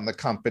want to run the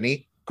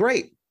company,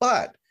 great.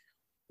 But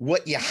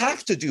what you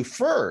have to do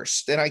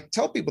first, and I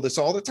tell people this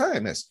all the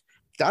time, is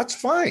that's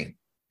fine.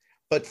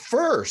 But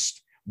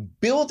first,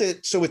 build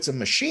it so it's a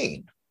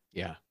machine.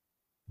 Yeah.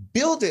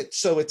 Build it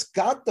so it's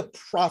got the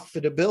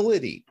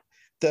profitability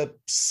the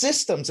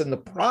systems and the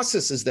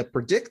processes that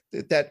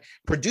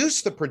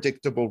produce the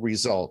predictable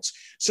results,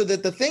 so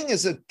that the thing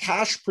is a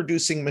cash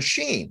producing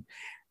machine.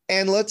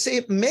 And let's say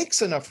it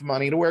makes enough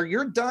money to where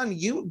you're done.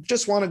 You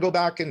just want to go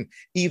back and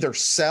either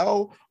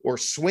sell or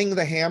swing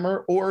the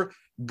hammer or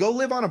go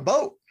live on a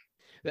boat,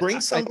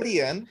 bring somebody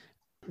in,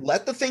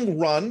 let the thing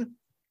run,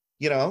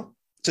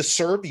 to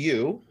serve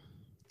you.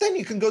 Then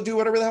you can go do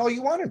whatever the hell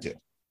you want to do.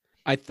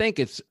 I think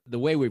it's the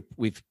way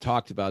we've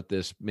talked about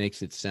this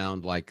makes it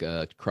sound like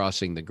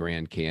crossing the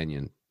Grand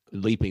Canyon,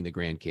 leaping the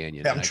Grand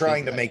Canyon. Yeah, I'm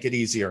trying to make it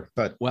easier,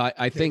 but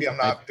I think I'm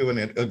not doing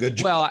it a good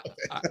job.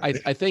 Well,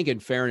 I think in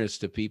fairness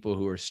to people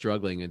who are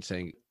struggling and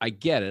saying, I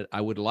get it.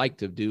 I would like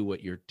to do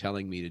what you're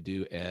telling me to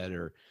do, Ed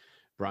or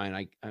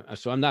Brian.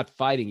 So I'm not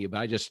fighting you,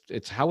 but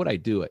it's how would I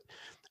do it?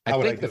 How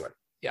would I do it?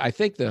 I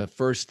think the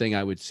first thing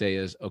I would say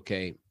is,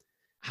 okay,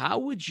 how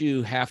would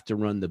you have to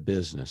run the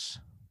business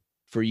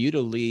for you to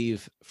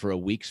leave for a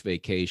week's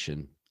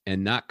vacation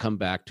and not come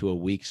back to a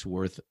week's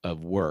worth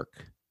of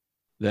work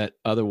that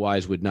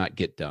otherwise would not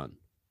get done?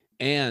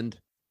 And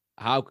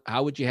how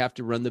would you have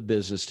to run the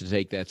business to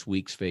take that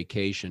week's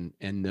vacation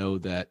and know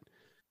that,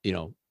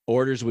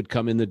 orders would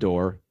come in the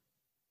door,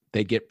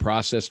 they get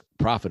processed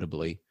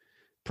profitably,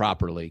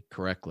 properly,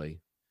 correctly.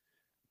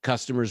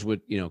 Customers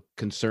would,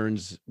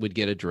 concerns would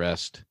get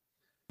addressed.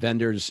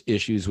 Vendors'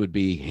 issues would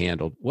be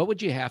handled. What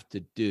would you have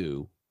to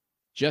do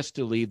just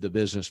to leave the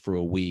business for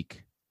a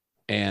week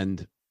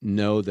and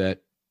know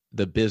that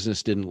the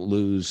business didn't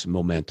lose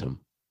momentum?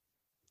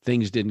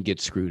 Things didn't get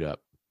screwed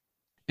up.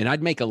 And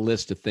I'd make a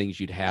list of things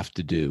you'd have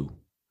to do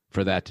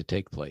for that to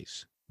take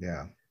place.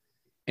 Yeah.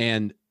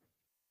 And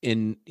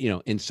in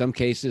some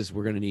cases,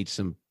 we're going to need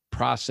some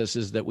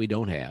processes that we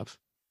don't have.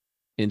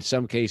 In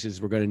some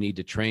cases, we're going to need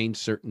to train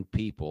certain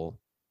people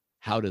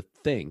how to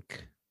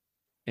think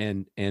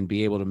and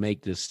be able to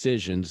make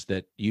decisions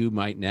that you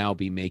might now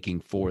be making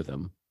for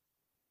them.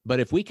 But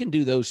if we can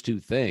do those two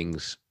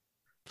things,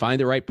 find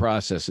the right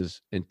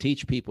processes and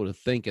teach people to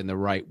think in the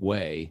right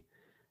way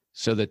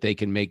so that they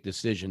can make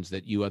decisions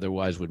that you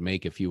otherwise would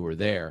make if you were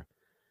there,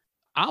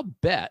 I'll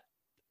bet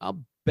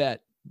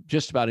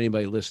just about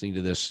anybody listening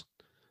to this,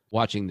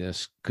 watching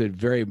this, could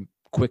very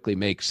quickly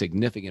make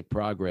significant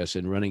progress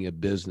in running a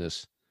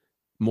business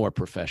more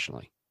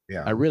professionally.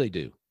 Yeah. I really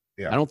do.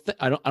 Yeah.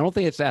 I don't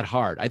think it's that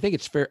hard. I think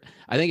it's fair.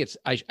 I think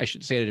I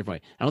should say it a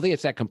different way. I don't think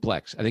it's that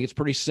complex. I think it's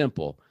pretty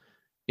simple.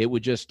 It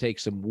would just take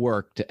some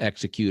work to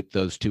execute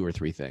those two or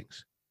three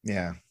things.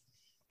 Yeah.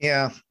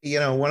 Yeah.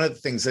 One of the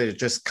things that it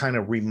just kind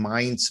of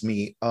reminds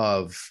me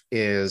of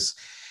is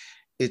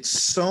it's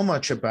so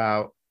much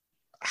about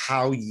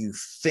how you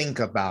think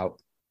about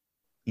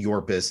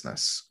your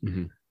business.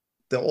 Mm-hmm.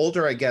 The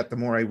older I get, the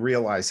more I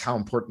realize how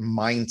important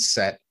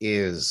mindset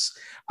is.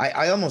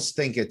 I almost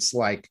think it's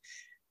like,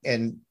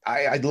 and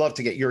I'd love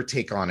to get your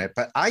take on it,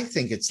 but I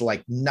think it's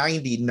like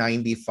 95%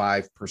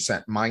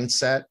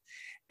 mindset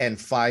and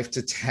 5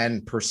 to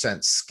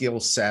 10%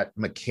 skill set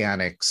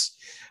mechanics.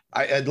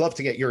 I'd love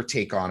to get your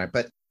take on it,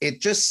 but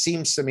it just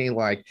seems to me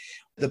like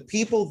the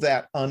people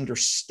that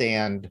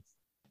understand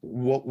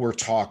what we're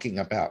talking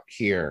about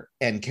here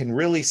and can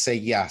really say,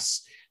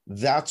 yes,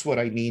 that's what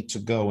I need to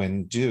go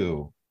and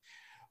do,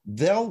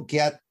 they'll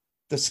get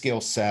the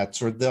skill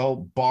sets, or they'll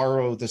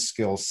borrow the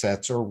skill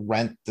sets or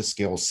rent the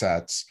skill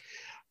sets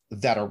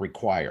that are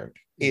required.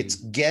 Mm-hmm. It's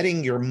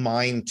getting your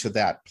mind to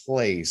that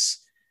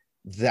place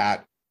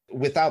that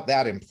without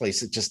that in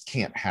place, it just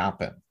can't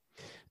happen.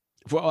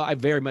 Well, I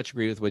very much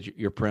agree with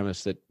your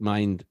premise that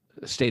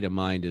state of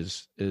mind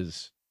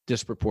is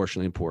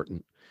disproportionately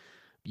important.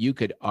 You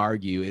could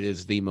argue it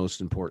is the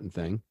most important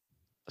thing.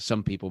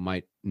 Some people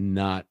might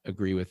not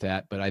agree with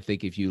that, but I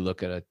think if you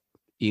look at a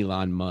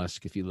Elon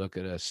Musk, if you look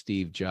at a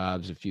Steve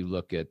Jobs, if you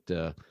look at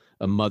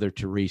a Mother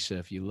Teresa,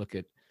 if you look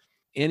at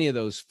any of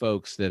those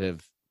folks that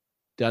have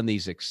done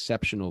these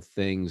exceptional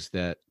things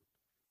that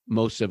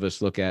most of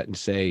us look at and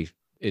say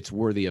it's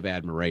worthy of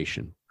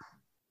admiration.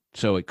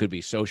 So it could be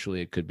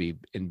socially, it could be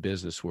in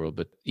business world,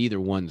 but either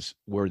one's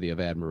worthy of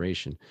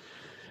admiration.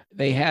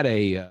 They had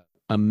a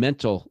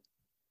mental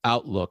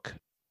outlook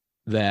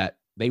that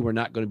they were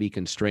not going to be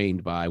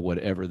constrained by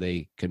whatever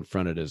they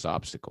confronted as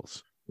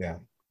obstacles. Yeah.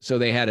 So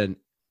they had an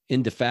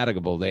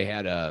indefatigable, they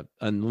had a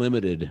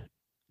unlimited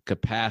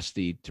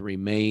capacity to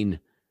remain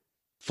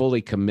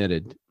fully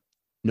committed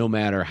no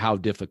matter how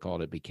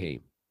difficult it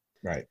became.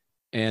 Right.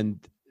 And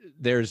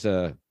there's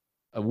a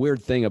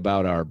weird thing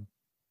about our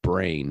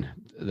brain.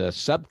 The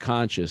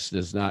subconscious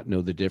does not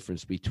know the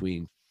difference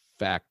between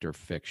fact or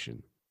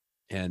fiction.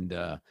 And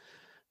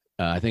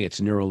I think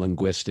it's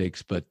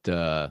neurolinguistics, but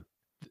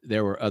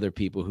there were other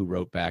people who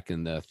wrote back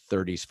in the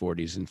 30s,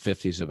 40s, and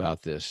 50s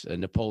about this.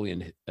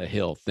 Napoleon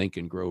Hill, Think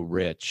and Grow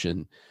Rich,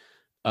 and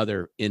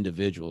other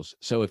individuals.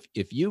 So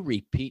if you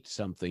repeat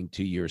something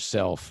to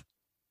yourself,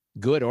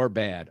 good or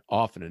bad,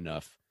 often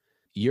enough,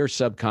 your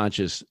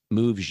subconscious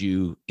moves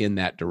you in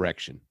that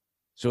direction.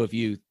 So if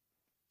you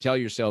tell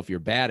yourself you're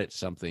bad at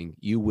something,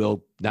 you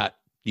will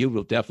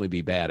definitely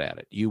be bad at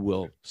it. You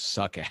will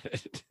suck at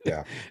it.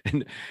 Yeah.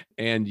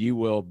 and you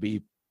will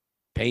be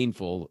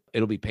painful.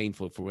 It'll be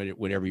painful for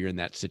whenever you're in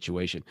that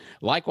situation.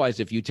 Likewise,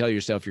 if you tell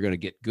yourself you're going to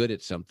get good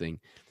at something,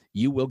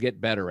 you will get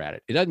better at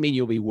it. It doesn't mean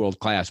you'll be world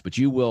class, but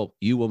you will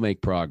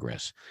make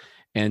progress.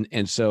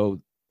 And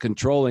so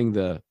controlling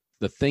the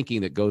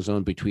thinking that goes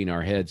on between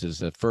our heads is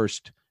the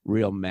first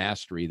real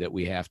mastery that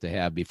we have to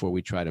have before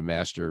we try to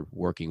master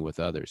working with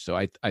others. So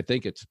I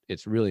think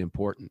it's really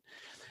important.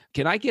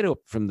 Can I get up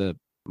from the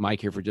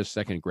mic here for just a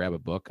second and grab a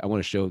book? I want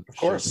to show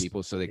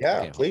people so they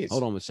can. Yeah, please.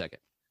 Hold on a second.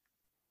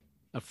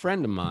 A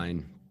friend of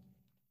mine,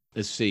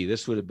 let's see,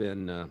 this would have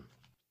been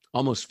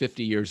almost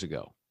 50 years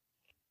ago,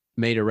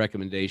 made a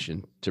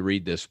recommendation to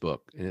read this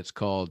book, and it's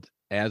called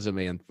As a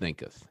Man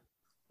Thinketh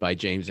by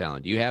James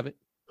Allen. Do you have it?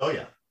 Oh,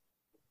 yeah.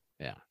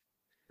 Yeah.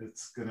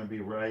 It's going to be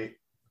right.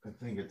 I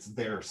think it's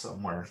there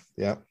somewhere.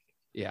 Yeah.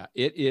 Yeah.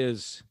 It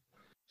is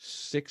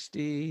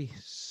 60,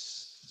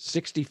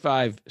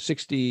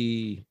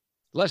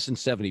 less than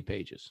 70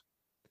 pages.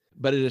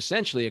 But it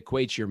essentially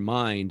equates your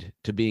mind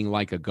to being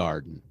like a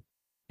garden.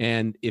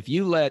 And if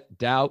you let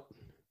doubt,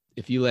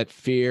 if you let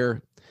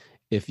fear,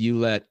 if you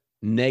let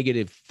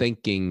negative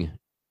thinking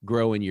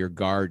grow in your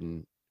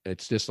garden,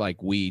 it's just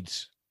like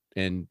weeds,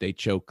 and they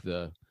choke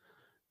the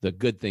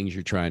good things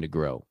you're trying to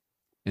grow.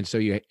 And so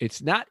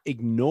it's not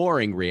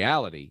ignoring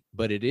reality,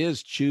 but it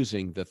is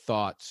choosing the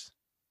thoughts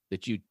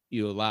that you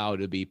allow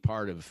to be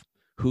part of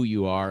who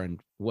you are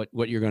and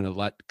what you're going to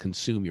let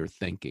consume your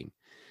thinking.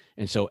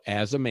 And so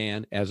as a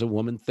man, as a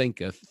woman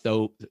thinketh,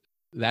 though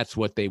that's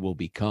what they will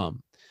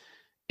become.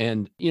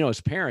 And,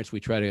 as parents, we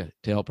try to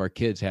help our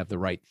kids have the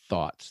right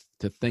thoughts,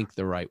 to think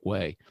the right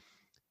way.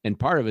 And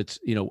part of it's,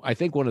 I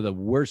think one of the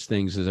worst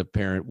things as a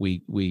parent,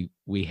 we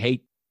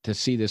hate to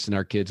see this in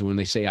our kids when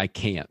they say, I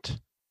can't.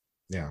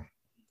 Yeah.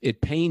 It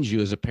pains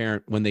you as a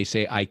parent when they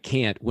say, I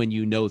can't, when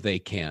you know they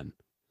can.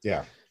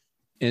 Yeah.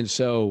 And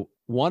so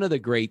one of the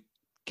great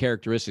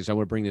characteristics, I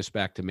want to bring this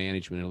back to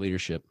management and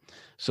leadership.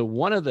 So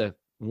one of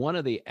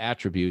the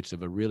attributes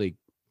of a really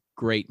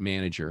great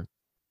manager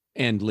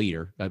and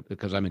leader,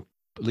 because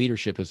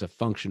leadership is a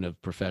function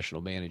of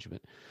professional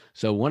management.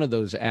 So one of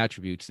those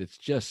attributes that's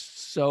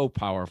just so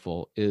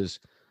powerful is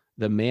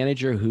the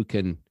manager who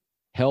can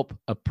help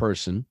a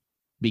person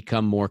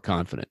become more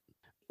confident.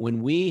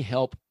 When we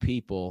help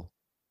people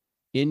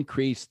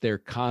increase their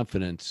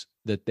confidence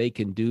that they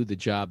can do the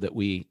job that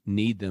we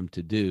need them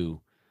to do,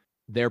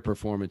 their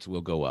performance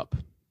will go up.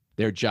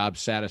 Their job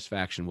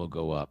satisfaction will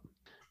go up.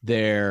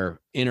 Their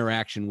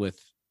interaction with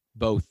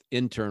both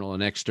internal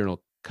and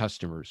external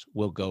customers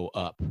will go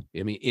up.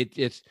 I mean, it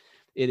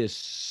is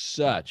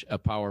such a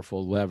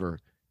powerful lever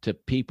to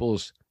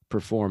people's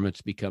performance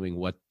becoming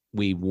what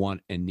we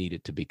want and need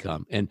it to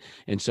become. And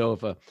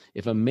so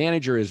if a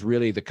manager is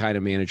really the kind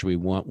of manager we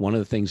want, one of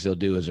the things they'll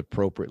do is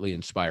appropriately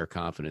inspire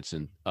confidence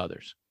in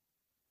others.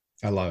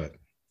 I love it.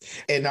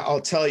 And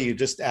I'll tell you,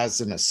 just as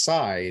an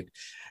aside,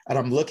 and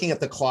I'm looking at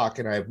the clock,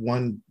 and I have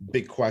one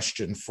big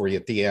question for you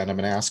at the end. I'm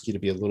going to ask you to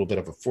be a little bit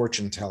of a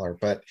fortune teller,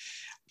 but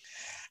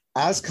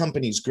as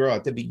companies grow,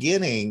 at the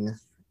beginning,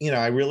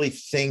 I really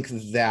think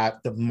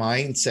that the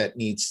mindset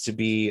needs to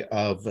be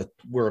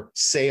we're a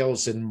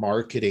sales and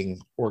marketing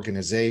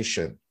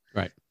organization.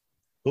 Right.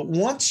 But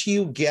once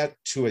you get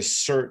to a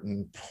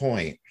certain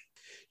point,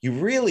 you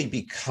really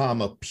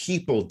become a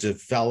people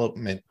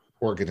development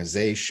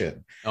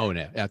organization. Oh,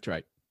 no, that's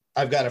right.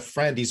 I've got a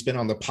friend, he's been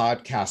on the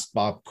podcast,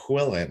 Bob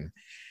Quillen,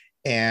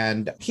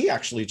 and he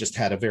actually just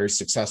had a very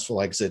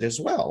successful exit as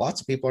well.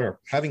 Lots of people are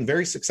having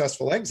very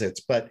successful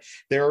exits, but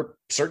there are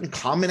certain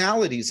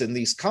commonalities in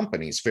these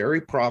companies,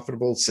 very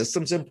profitable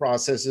systems and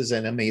processes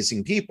and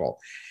amazing people.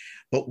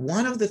 But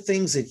one of the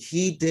things that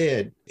he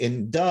did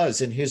and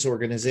does in his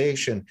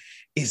organization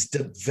is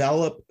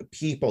develop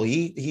people.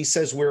 He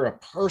says we're a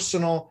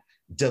personal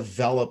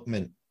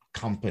development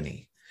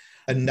company.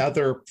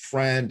 Another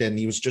friend, and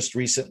he was just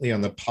recently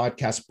on the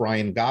podcast,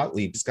 Brian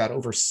Gottlieb, has got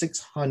over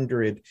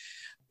 600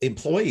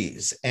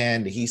 employees.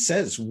 And he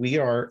says, we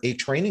are a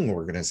training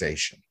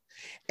organization.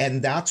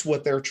 And that's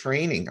what they're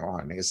training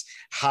on, is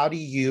how do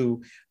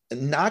you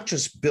not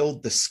just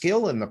build the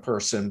skill in the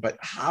person, but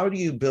how do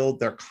you build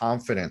their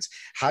confidence?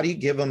 How do you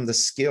give them the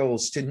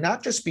skills to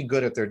not just be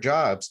good at their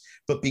jobs,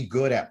 but be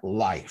good at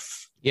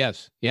life?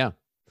 Yes. Yeah.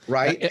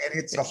 Right. And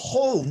it's a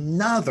whole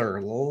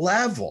nother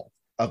level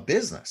of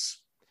business.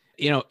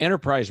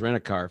 Enterprise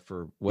Rent-A-Car,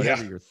 for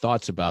whatever your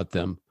thoughts about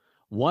them,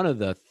 one of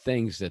the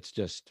things that's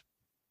just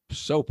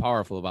so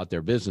powerful about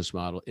their business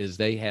model is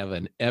they have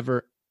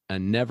a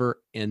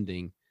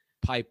never-ending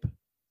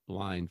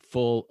pipeline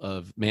full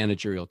of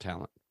managerial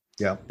talent.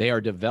 Yeah. They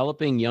are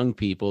developing young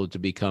people to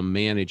become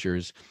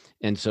managers,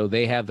 and so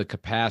they have the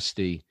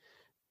capacity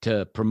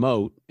to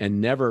promote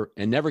and never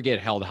get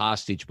held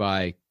hostage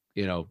by,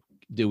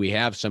 do we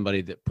have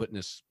somebody that put in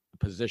this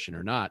position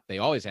or not? They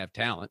always have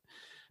talent,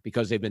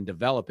 because they've been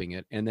developing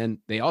it. And then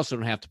they also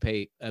don't have to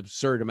pay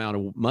absurd amount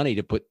of money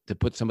to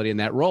put somebody in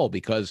that role,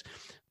 because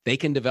they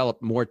can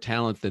develop more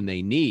talent than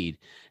they need.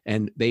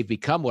 And they've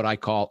become what I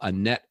call a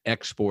net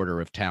exporter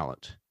of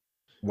talent.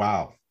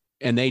 Wow.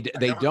 And they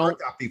I've don't heard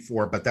that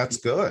before, but that's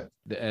good.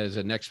 as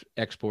an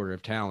exporter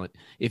of talent.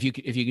 If you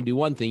can do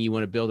one thing, you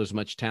want to build as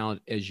much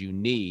talent as you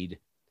need.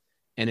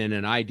 And in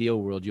an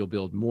ideal world, you'll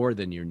build more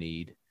than you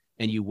need,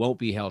 and you won't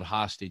be held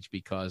hostage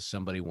because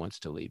somebody wants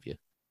to leave you.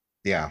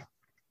 Yeah.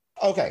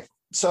 Okay.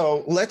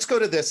 So let's go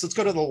to this. Let's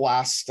go to the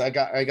last. I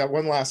got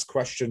one last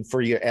question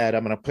for you, Ed.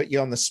 I'm going to put you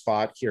on the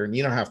spot here, and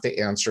you don't have to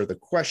answer the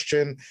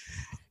question,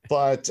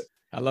 but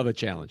I love a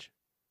challenge.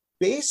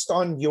 based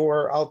on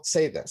I'll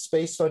say this,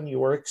 based on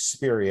your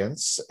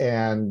experience,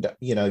 and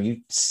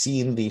you've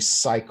seen these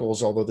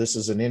cycles, although this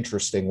is an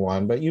interesting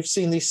one, but you've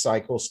seen these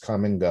cycles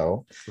come and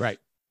go. Right.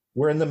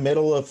 We're in the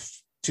middle of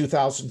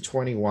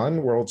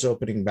 2021, world's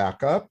opening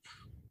back up.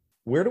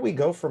 Where do we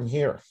go from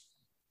here?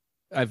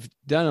 I've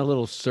done a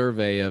little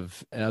survey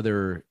of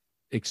other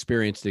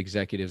experienced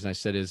executives. And I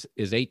said, is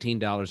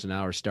 $18 an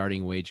hour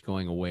starting wage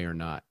going away or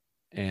not?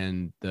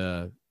 And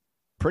the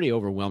pretty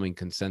overwhelming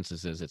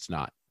consensus is it's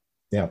not.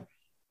 Yeah.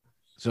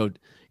 So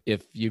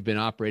if you've been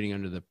operating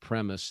under the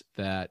premise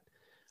that,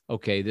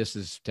 okay, this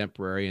is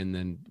temporary, and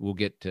then we'll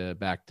get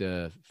back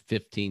to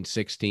 $15,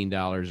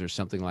 $16 or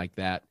something like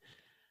that,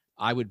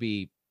 I would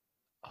be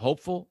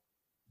hopeful,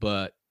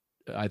 but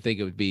I think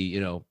it would be,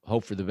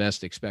 hope for the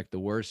best, expect the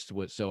worst.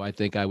 So I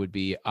think I would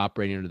be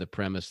operating under the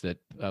premise that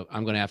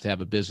I'm going to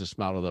have a business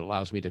model that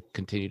allows me to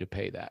continue to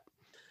pay that.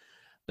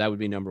 That would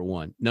be number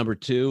one. Number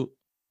two,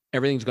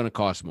 everything's going to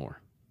cost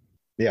more.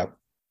 Yeah.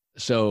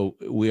 So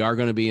we are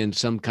going to be in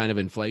some kind of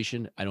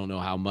inflation. I don't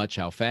know how much,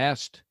 how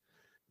fast,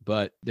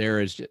 but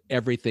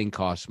everything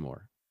costs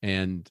more.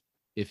 And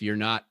if you're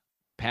not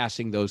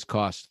passing those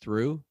costs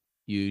through,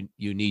 you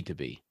need to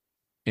be,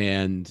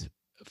 and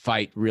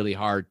fight really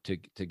hard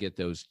to get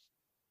those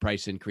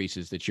price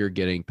increases that you're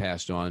getting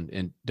passed on,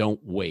 and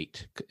don't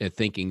wait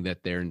thinking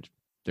that they're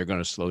going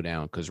to slow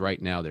down, because right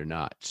now they're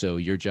not. So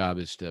your job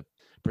is to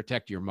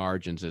protect your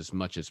margins as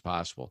much as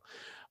possible.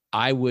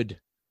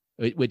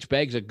 Which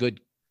begs a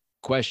good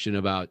question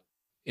about,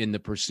 in the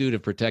pursuit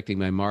of protecting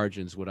my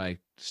margins, would I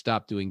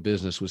stop doing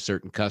business with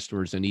certain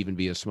customers and even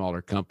be a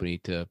smaller company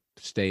to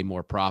stay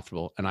more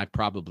profitable? And I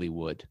probably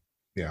would.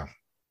 Yeah.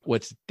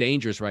 What's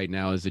dangerous right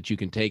now is that you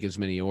can take as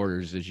many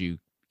orders as you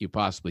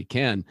possibly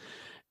can,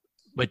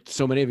 but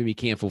so many of them you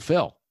can't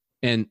fulfill.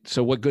 And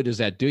so what good does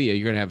that do you?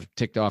 You're going to have a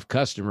ticked off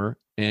customer,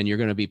 and you're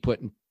going to be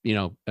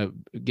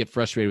get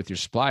frustrated with your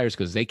suppliers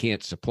because they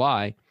can't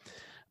supply.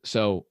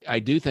 So I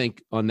do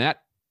think in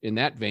that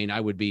vein,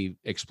 I would be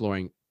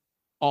exploring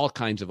all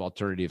kinds of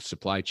alternative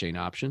supply chain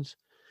options,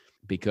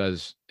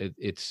 because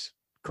it's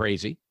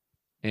crazy.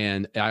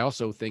 And I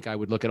also think I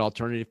would look at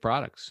alternative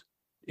products.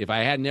 If I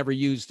had never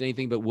used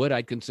anything but wood,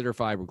 I'd consider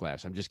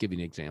fiberglass. I'm just giving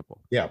an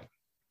example. Yeah.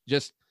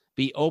 Just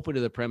be open to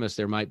the premise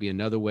there might be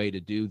another way to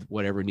do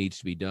whatever needs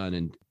to be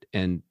done.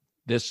 And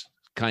this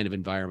kind of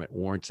environment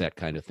warrants that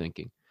kind of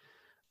thinking.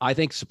 I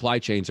think supply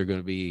chains are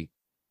going to be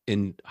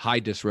in high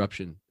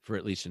disruption for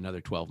at least another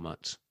 12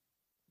 months,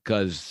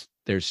 because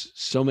there's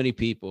so many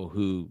people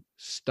who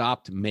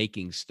stopped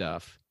making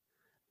stuff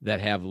that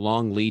have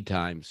long lead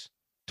times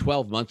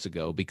 12 months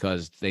ago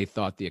because they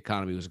thought the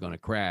economy was going to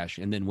crash.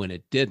 And then when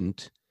it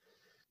didn't,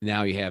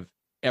 now you have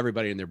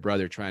everybody and their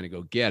brother trying to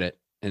go get it.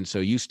 And so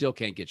you still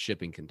can't get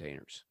shipping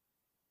containers.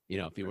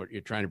 If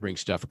you're trying to bring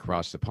stuff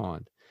across the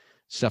pond,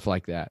 stuff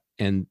like that.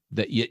 And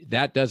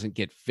that doesn't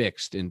get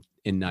fixed in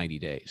 90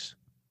 days.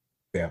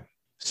 Yeah.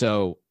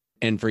 So,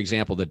 and for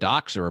example, the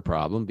docks are a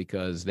problem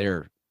because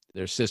their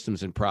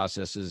systems and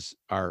processes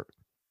are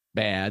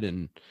bad.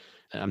 And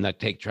I'm not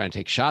trying to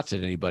take shots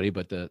at anybody,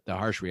 but the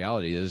harsh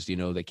reality is,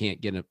 they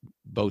can't get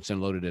boats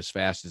unloaded as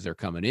fast as they're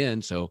coming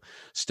in. So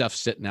stuff's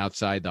sitting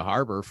outside the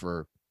harbor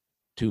for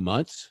 2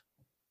 months.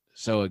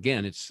 So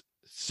again, it's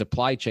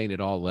supply chain at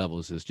all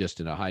levels is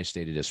just in a high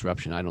state of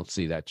disruption. I don't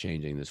see that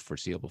changing in this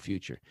foreseeable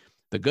future.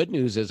 The good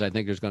news is I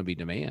think there's going to be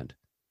demand,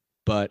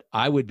 but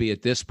I would be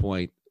at this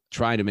point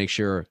trying to make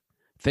sure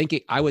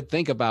I would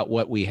think about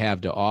what we have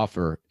to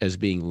offer as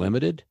being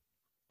limited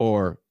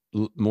or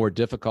more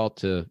difficult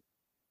to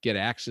get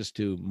access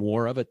to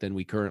more of it than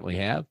we currently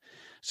have.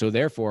 So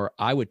therefore,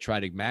 I would try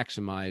to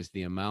maximize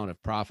the amount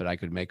of profit I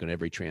could make on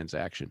every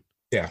transaction.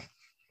 Yeah,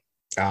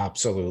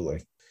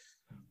 absolutely.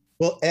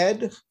 Well,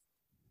 Ed,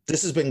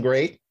 this has been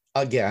great.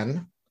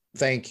 Again,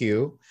 thank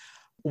you.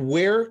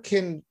 Where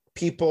can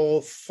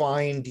people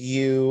find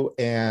you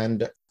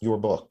and your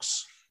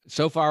books?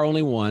 So far,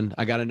 only one.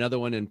 I got another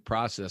one in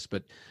process,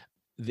 but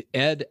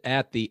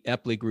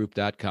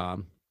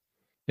ed@theeppleygroup.com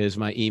is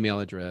my email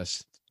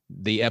address.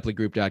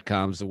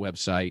 Theeppleygroup.com is the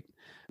website.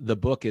 The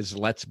book is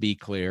Let's Be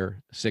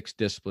Clear, 6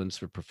 Disciplines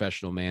for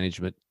Professional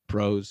Management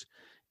Pros.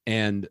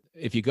 And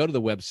if you go to the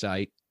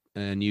website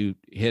and you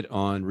hit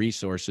on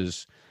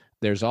resources,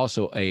 there's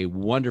also a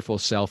wonderful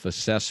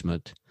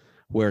self-assessment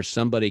where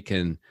somebody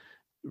can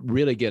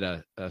really get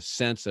a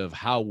sense of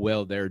how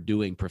well they're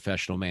doing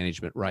professional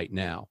management right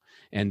now.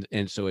 And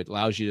so it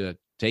allows you to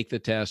take the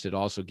test. It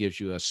also gives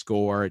you a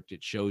score.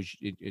 It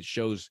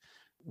shows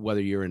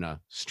whether you're in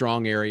a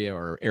strong area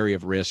or area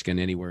of risk and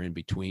anywhere in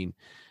between.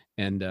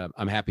 And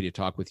I'm happy to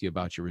talk with you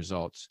about your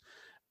results.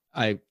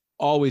 I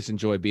always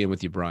enjoy being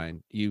with you,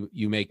 Brian.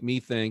 You make me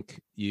think.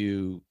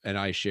 You and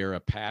I share a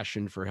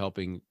passion for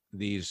helping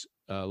these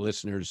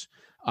listeners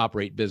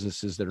operate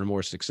businesses that are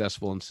more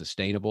successful and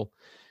sustainable.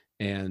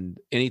 And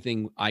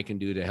anything I can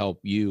do to help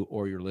you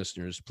or your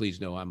listeners,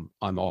 please know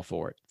I'm all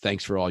for it.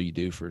 Thanks for all you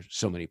do for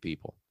so many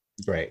people.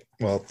 Great.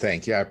 Well,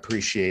 thank you. I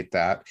appreciate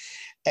that.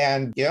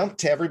 And,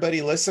 to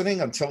everybody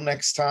listening, until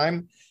next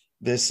time,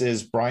 this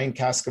is Brian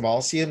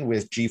Kaskavalcian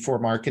with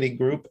G4 Marketing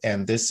Group,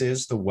 and this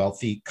is the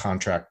Wealthy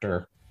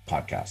Contractor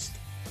Podcast.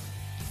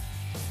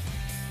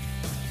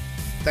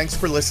 Thanks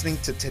for listening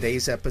to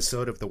today's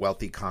episode of the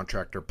Wealthy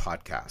Contractor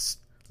Podcast.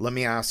 Let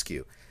me ask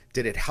you,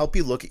 did it help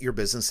you look at your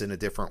business in a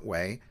different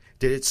way?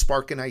 Did it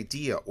spark an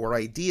idea or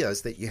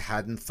ideas that you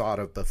hadn't thought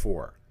of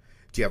before?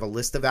 Do you have a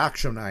list of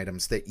action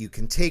items that you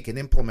can take and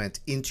implement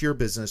into your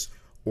business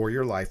or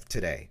your life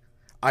today?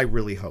 I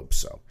really hope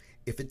so.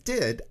 If it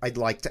did, I'd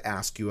like to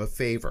ask you a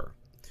favor.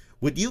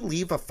 Would you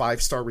leave a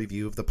 5-star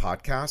review of the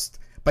podcast?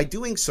 By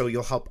doing so,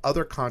 you'll help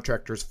other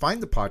contractors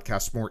find the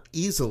podcast more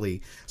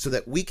easily so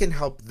that we can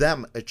help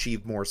them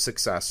achieve more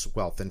success,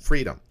 wealth, and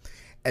freedom.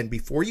 And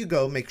before you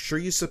go, make sure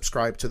you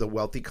subscribe to the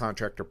Wealthy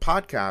Contractor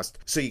Podcast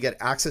so you get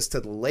access to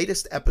the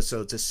latest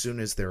episodes as soon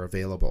as they're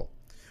available.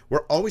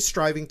 We're always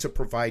striving to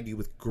provide you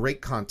with great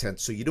content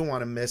so you don't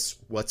want to miss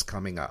what's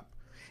coming up.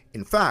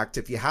 In fact,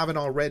 if you haven't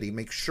already,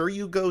 make sure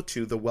you go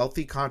to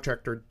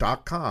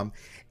thewealthycontractor.com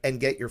and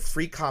get your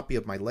free copy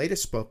of my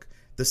latest book,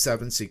 The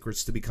 7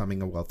 Secrets to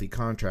Becoming a Wealthy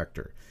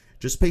Contractor.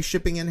 Just pay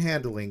shipping and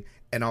handling,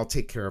 and I'll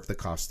take care of the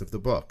cost of the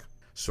book.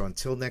 So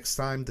until next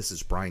time, this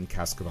is Brian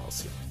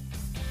Kaskavalcian.